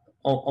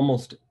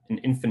 almost an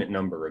infinite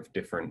number of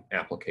different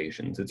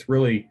applications. It's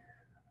really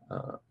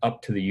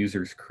up to the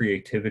user's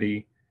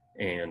creativity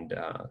and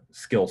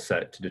skill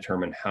set to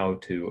determine how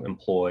to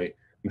employ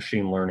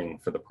machine learning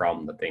for the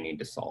problem that they need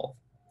to solve.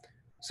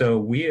 So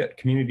we at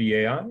Community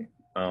AI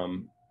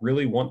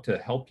really want to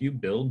help you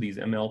build these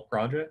ML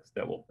projects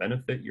that will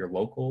benefit your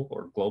local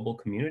or global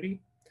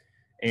community.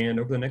 And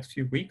over the next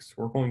few weeks,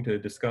 we're going to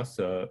discuss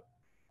a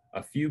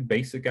few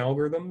basic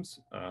algorithms,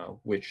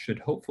 which should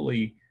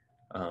hopefully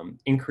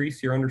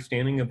increase your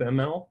understanding of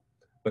ML,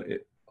 but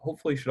it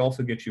hopefully should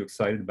also get you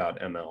excited about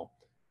ML.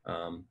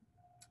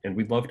 And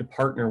we'd love to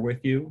partner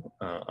with you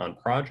on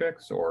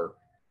projects or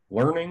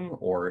learning,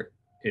 or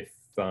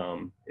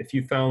if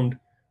you found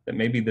that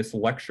maybe this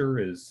lecture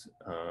is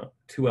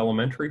too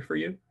elementary for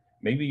you,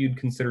 maybe you'd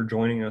consider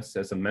joining us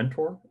as a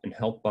mentor and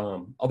help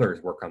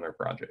others work on their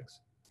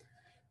projects.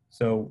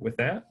 So with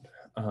that,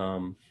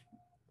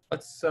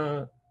 let's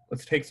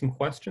take some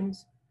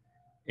questions.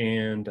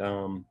 And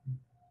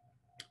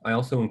I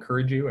also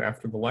encourage you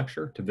after the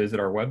lecture to visit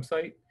our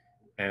website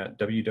at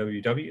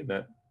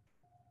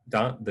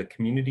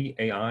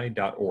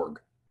www.thecommunityai.org.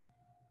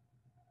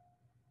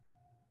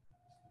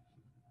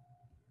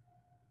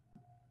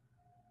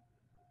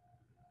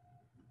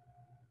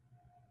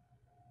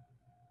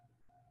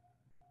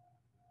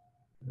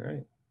 All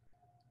right.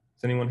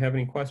 Does anyone have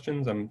any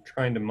questions? I'm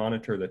trying to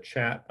monitor the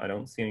chat. I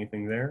don't see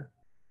anything there.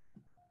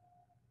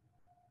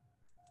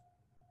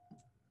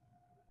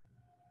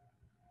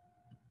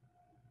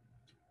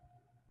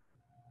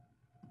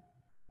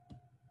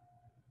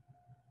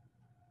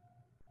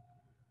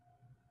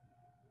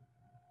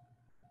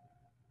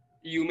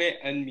 You may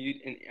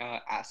unmute and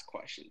ask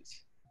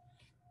questions.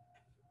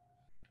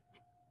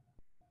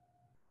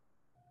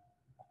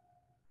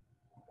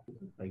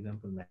 For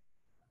example,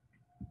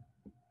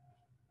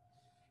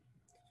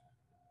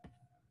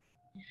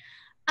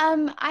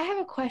 I have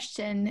a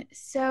question.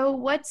 So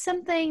what's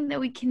something that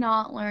we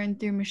cannot learn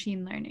through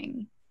machine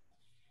learning?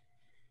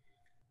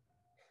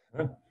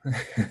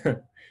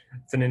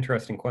 It's an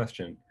interesting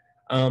question.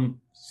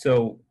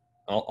 So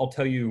I'll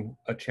tell you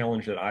a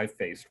challenge that I've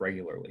faced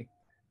regularly.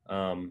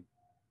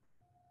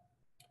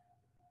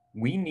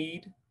 We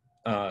need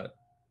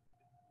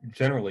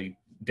generally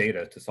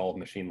data to solve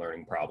machine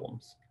learning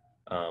problems.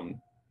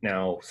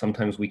 Now,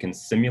 sometimes we can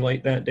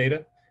simulate that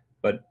data,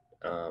 but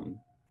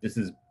this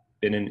has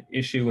been an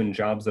issue in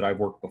jobs that I've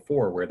worked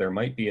before where there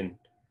might be an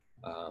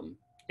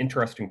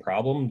interesting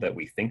problem that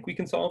we think we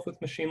can solve with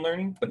machine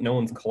learning, but no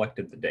one's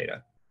collected the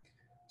data.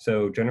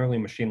 So generally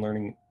machine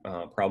learning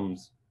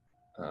problems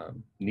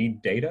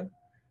need data,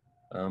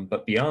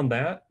 but beyond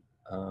that,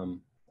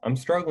 I'm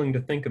struggling to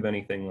think of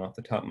anything off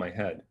the top of my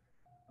head.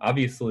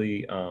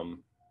 Obviously,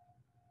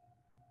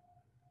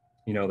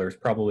 you know, there's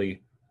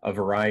probably a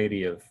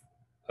variety of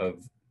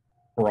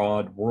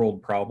broad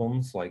world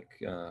problems like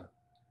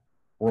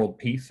world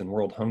peace and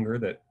world hunger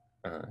that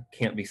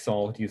can't be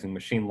solved using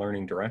machine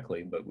learning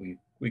directly, but we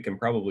can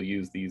probably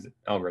use these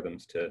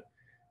algorithms to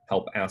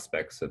help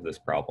aspects of this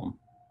problem.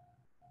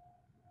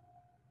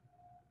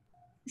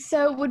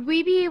 So would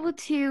we be able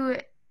to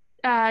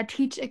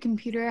teach a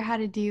computer how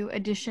to do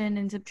addition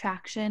and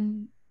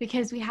subtraction?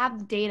 Because we have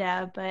the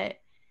data, but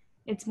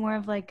it's more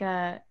of like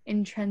a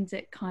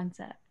intrinsic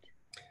concept.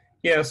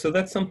 Yeah, so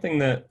that's something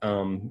that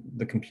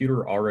the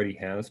computer already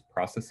has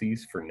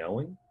processes for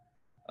knowing.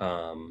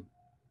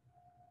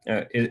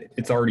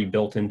 It's already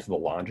built into the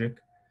logic.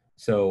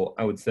 So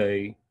I would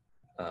say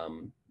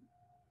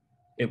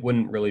it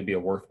wouldn't really be a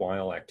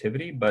worthwhile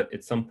activity, but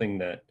it's something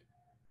that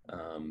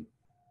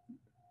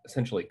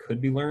essentially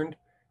could be learned.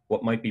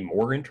 What might be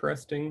more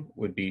interesting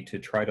would be to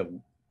try to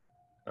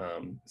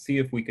see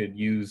if we could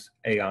use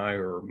AI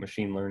or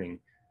machine learning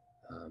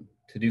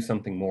to do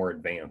something more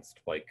advanced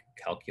like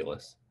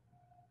calculus.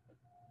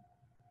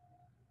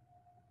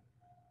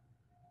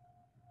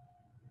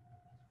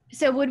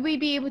 So would we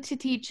be able to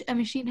teach a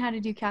machine how to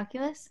do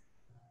calculus?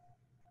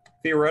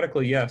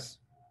 Theoretically, yes.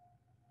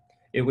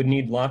 It would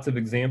need lots of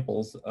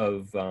examples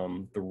of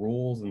the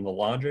rules and the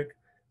logic.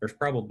 There's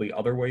probably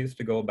other ways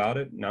to go about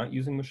it, not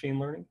using machine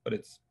learning, but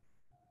it's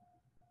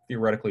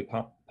theoretically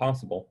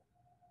possible.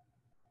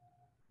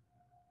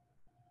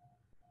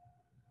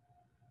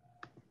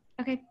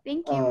 Okay,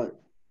 thank you.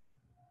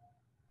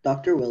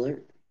 Dr.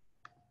 Willard.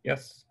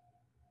 Yes.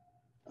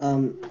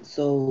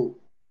 So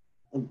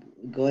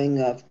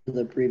going off to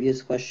the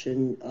previous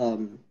question,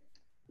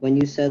 when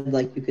you said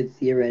like you could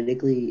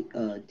theoretically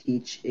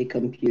teach a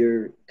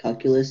computer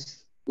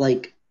calculus,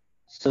 like,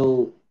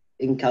 so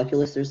in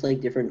calculus there's like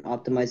different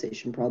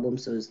optimization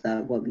problems, so is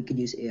that what we could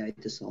use AI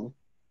to solve?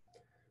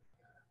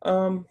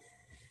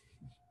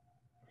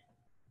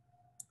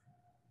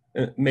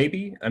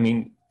 Maybe. I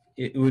mean,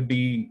 it would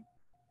be,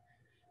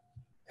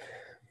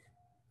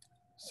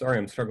 sorry,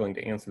 I'm struggling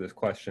to answer this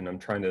question. I'm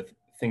trying to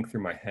think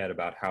through my head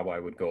about how I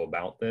would go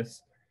about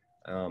this.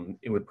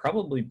 it would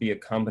probably be a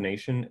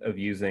combination of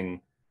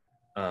using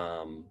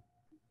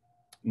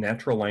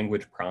natural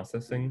language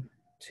processing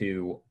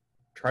to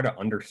try to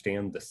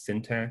understand the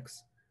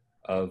syntax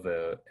of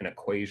an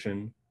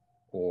equation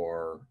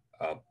or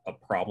a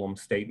problem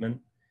statement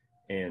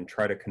and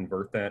try to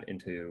convert that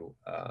into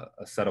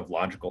a set of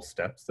logical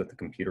steps that the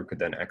computer could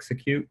then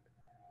execute.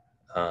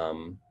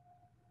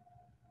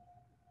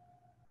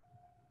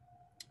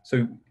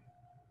 So,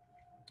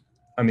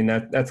 I mean,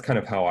 that's kind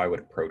of how I would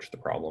approach the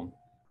problem.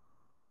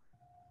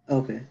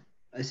 Okay,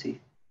 I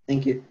see.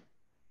 Thank you.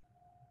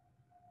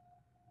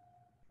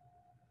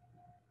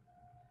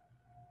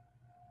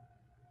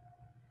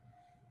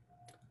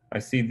 I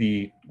see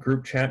the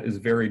group chat is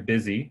very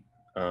busy.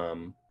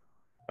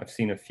 I've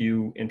seen a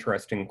few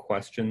interesting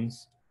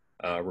questions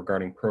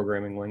regarding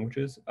programming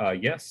languages.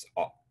 Yes,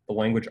 the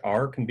language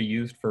R can be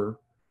used for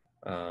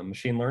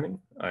machine learning.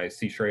 I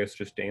see Shreyas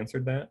just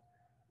answered that.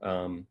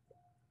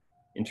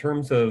 In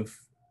terms of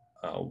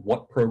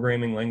what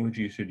programming language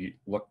you should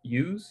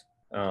use,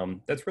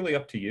 that's really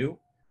up to you.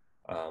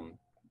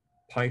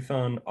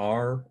 Python,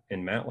 R,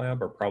 and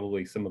MATLAB are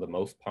probably some of the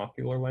most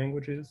popular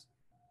languages.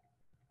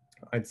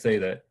 I'd say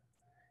that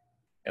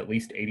at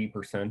least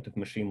 80% of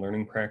machine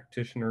learning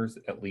practitioners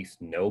at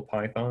least know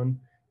Python.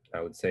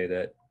 I would say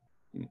that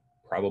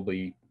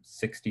probably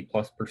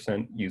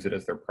 60+% use it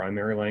as their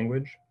primary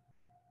language.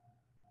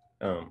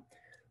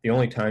 The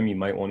only time you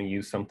might want to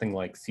use something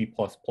like C++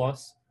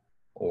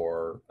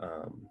 or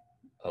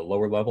a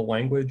lower level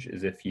language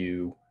is if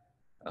you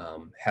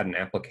had an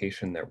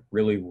application that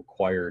really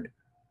required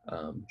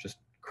just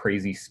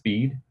crazy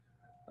speed.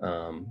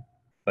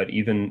 But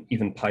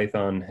even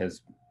Python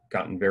has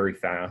gotten very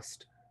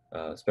fast,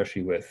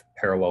 especially with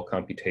parallel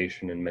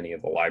computation and many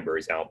of the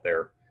libraries out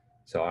there.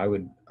 So I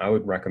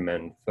would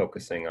recommend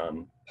focusing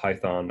on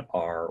Python,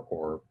 R,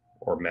 or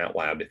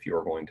MATLAB if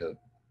you're going to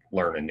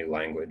learn a new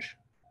language.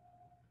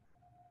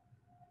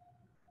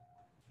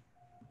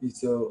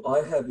 So I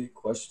have a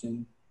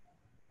question.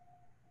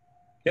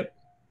 Yep.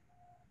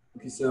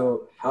 Okay,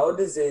 so how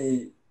does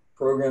a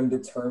program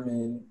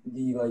determine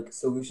the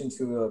solution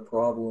to a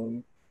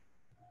problem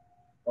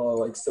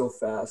so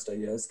fast, I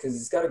guess? Because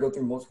it's got to go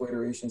through multiple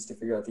iterations to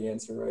figure out the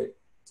answer, right?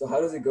 So how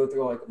does it go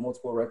through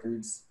multiple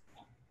records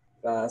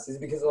fast? Is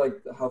it because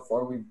of how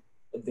far we've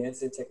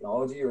advanced in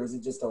technology, or is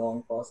it just a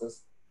long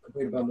process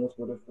completed by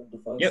multiple different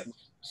devices? Yep.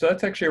 So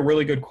that's actually a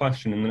really good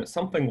question, and it's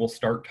something we'll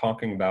start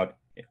talking about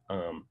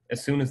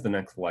as soon as the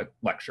next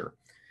lecture.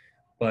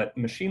 But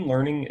machine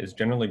learning is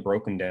generally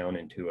broken down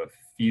into a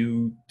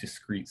few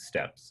discrete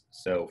steps.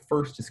 So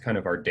first is kind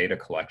of our data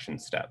collection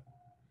step.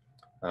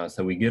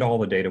 So we get all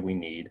the data we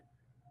need.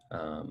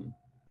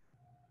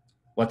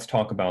 Let's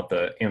talk about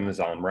the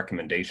Amazon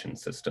recommendation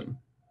system,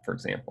 for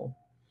example.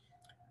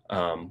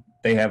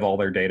 They have all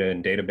their data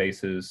in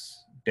databases,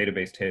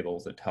 database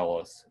tables that tell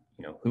us,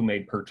 who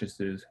made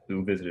purchases,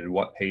 who visited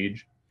what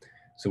page.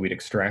 So we'd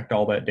extract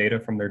all that data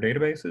from their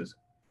databases.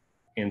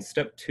 And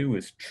step two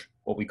is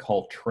what we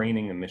call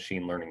training a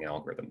machine learning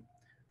algorithm.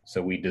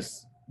 So we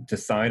just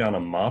decide on a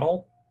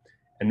model,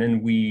 and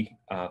then we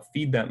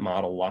feed that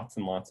model lots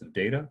and lots of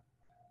data,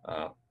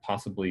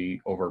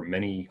 possibly over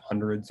many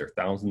hundreds or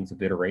thousands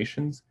of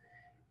iterations.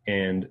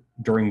 And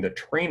during the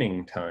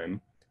training time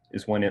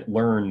is when it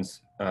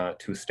learns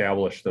to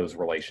establish those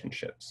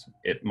relationships.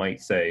 It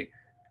might say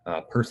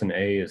person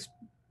A is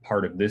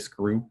part of this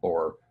group,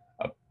 or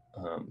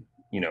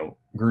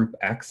group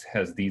X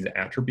has these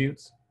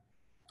attributes.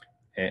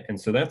 And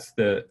so that's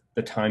the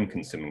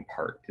time-consuming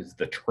part, is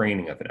the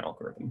training of an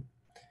algorithm.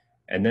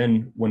 And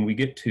then when we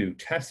get to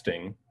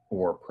testing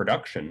or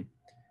production,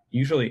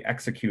 usually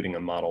executing a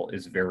model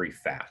is very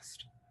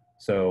fast.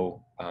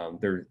 So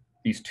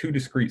these two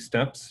discrete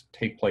steps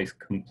take place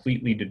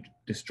completely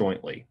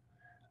disjointly.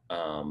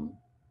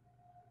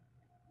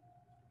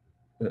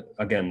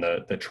 Again,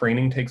 the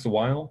training takes a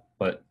while,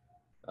 but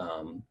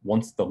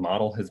once the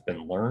model has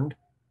been learned,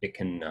 it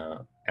can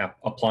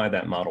apply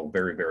that model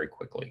very, very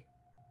quickly.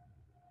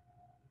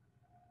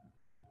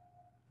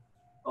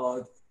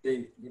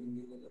 Dave,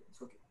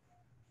 it's okay.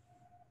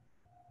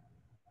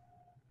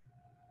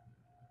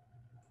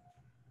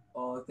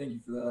 Thank you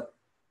for that.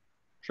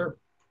 Sure.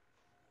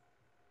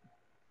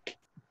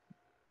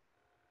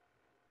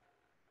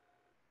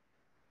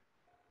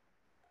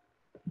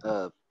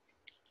 I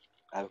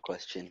have a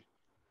question.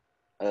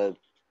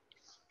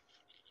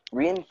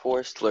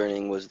 Reinforced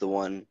learning was the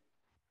one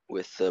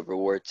with the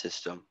reward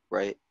system,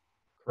 right?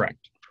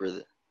 Correct.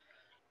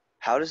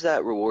 How does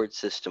that reward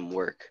system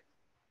work?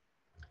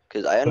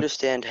 Because I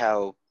understand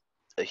how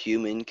a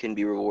human can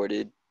be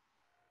rewarded,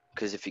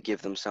 because if you give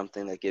them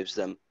something that gives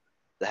them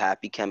the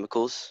happy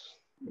chemicals,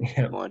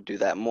 yeah. You want to do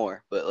that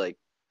more. But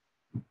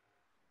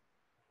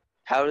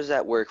how does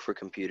that work for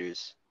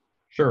computers?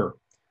 Sure.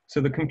 So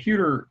the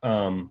computer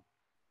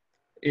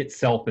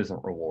itself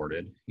isn't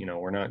rewarded.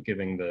 We're not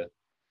giving the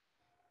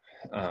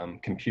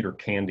computer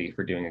candy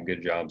for doing a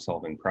good job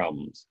solving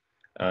problems.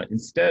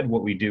 Instead,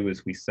 what we do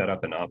is we set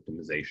up an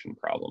optimization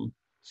problem.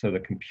 So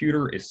the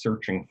computer is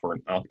searching for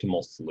an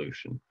optimal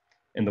solution.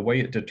 And the way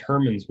it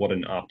determines what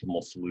an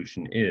optimal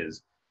solution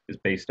is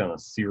based on a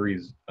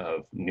series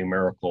of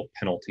numerical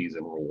penalties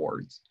and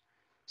rewards.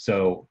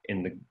 So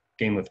in the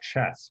game of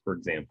chess, for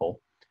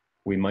example,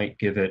 we might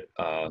give it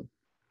a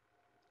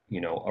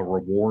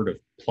reward of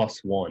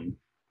 +1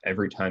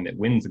 every time it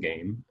wins a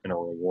game and a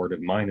reward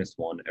of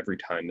 -1 every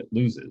time it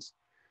loses.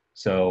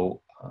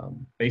 So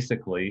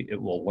basically,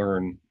 it will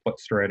learn what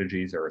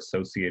strategies are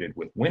associated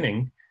with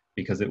winning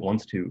because it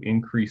wants to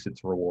increase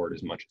its reward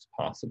as much as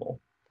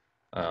possible.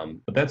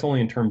 But that's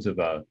only in terms of,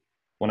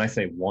 when I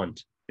say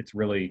want, it's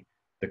really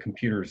the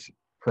computer's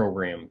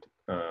programmed,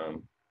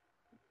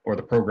 or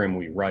the program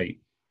we write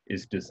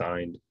is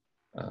designed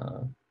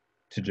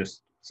to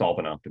just solve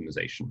an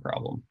optimization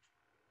problem,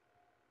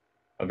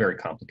 a very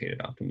complicated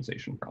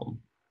optimization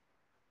problem.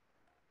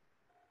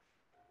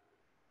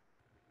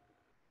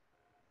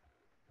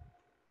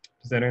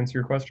 Does that answer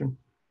your question?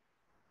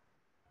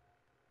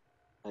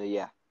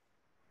 Yeah.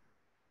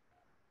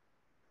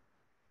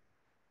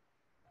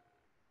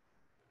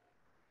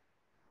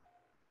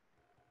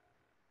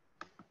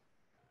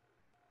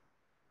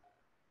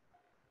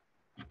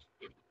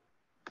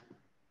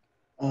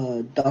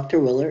 Dr.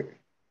 Willard,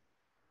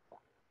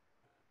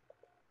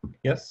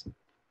 Yes.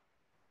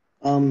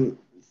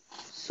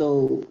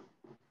 So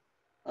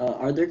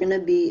are there gonna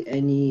be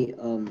any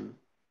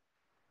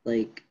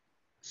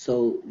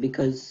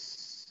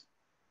because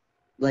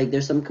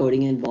there's some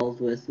coding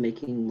involved with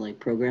making like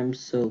programs,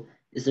 so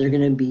is there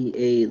gonna be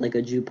a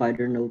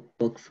Jupyter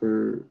notebook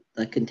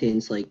that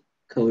contains like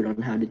code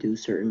on how to do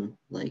certain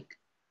like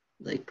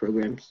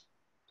programs?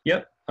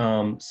 Yep.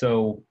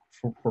 So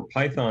for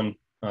Python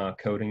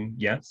coding,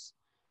 yes.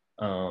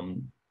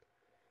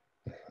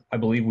 I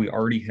believe we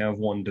already have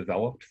one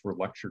developed for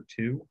lecture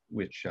 2,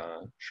 which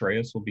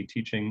Shreyas will be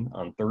teaching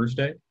on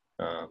Thursday.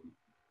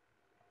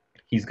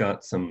 He's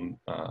got some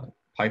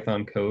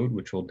Python code,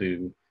 which will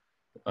do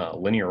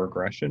linear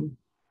regression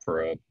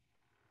for a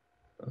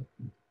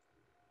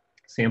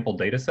sample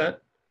data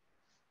set.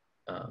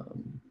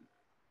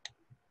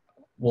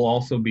 We'll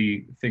also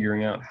be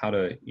figuring out how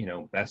to,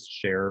 best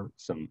share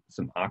some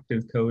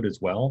Octave code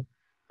as well,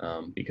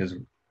 because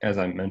as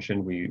I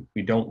mentioned, we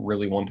don't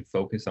really want to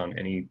focus on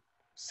any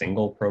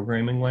single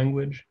programming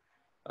language.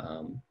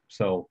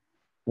 So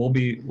we'll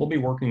be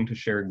working to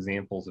share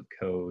examples of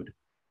code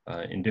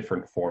in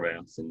different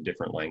formats and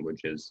different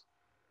languages,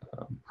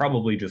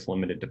 probably just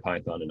limited to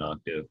Python and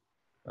Octave,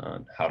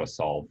 on how to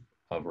solve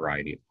a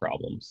variety of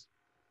problems.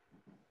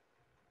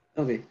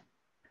 Okay,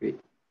 great.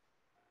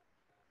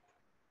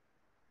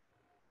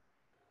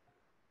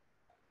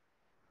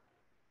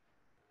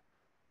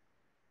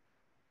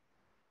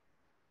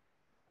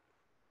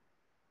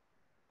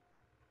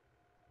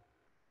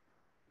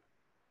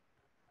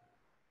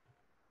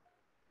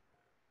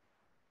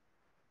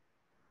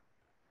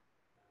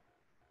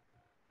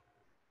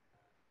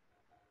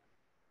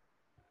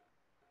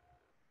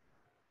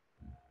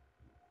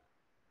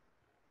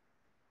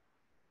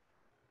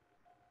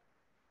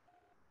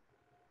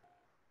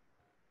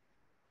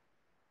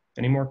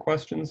 Any more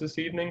questions this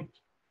evening?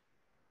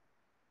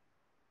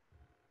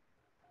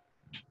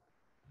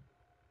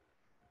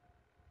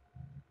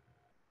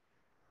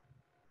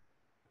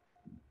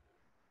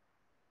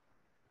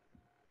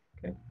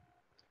 Okay.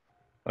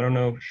 I don't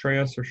know,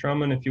 Shreyas or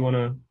Shaman, if you want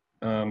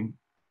to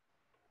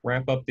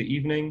wrap up the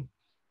evening.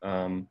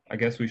 I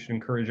guess we should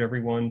encourage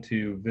everyone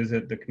to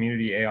visit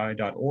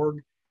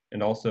thecommunityai.org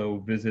and also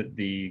visit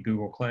the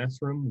Google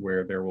Classroom,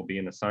 where there will be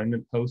an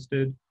assignment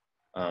posted.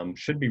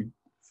 Should be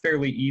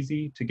fairly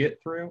easy to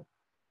get through.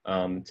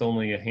 It's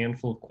only a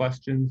handful of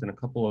questions and a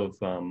couple of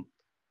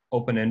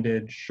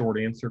open-ended short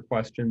answer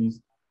questions,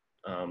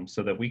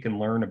 so that we can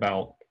learn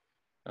about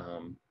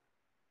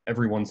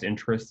everyone's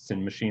interests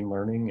in machine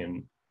learning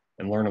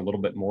and learn a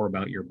little bit more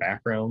about your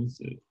backgrounds.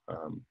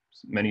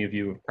 Many of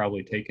you have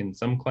probably taken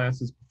some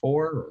classes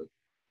before,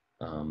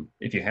 or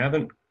if you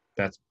haven't,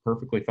 that's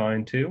perfectly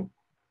fine too.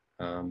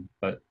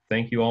 But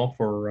thank you all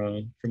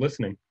for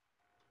listening.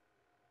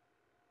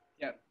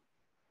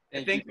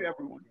 Yeah. Thank you,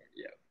 everyone.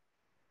 Yeah.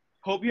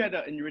 Hope you had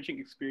an enriching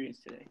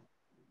experience today.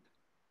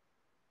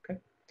 Okay.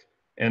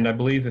 And I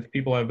believe if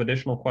people have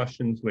additional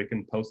questions, we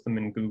can post them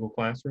in Google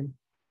Classroom.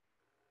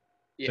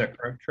 Is that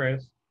correct,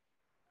 Shreyas?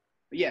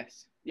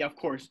 Yes. Yeah, of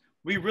course.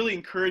 We really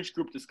encourage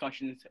group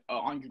discussions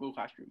on Google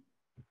Classroom.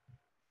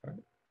 All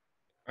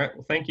right.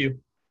 Well, thank you.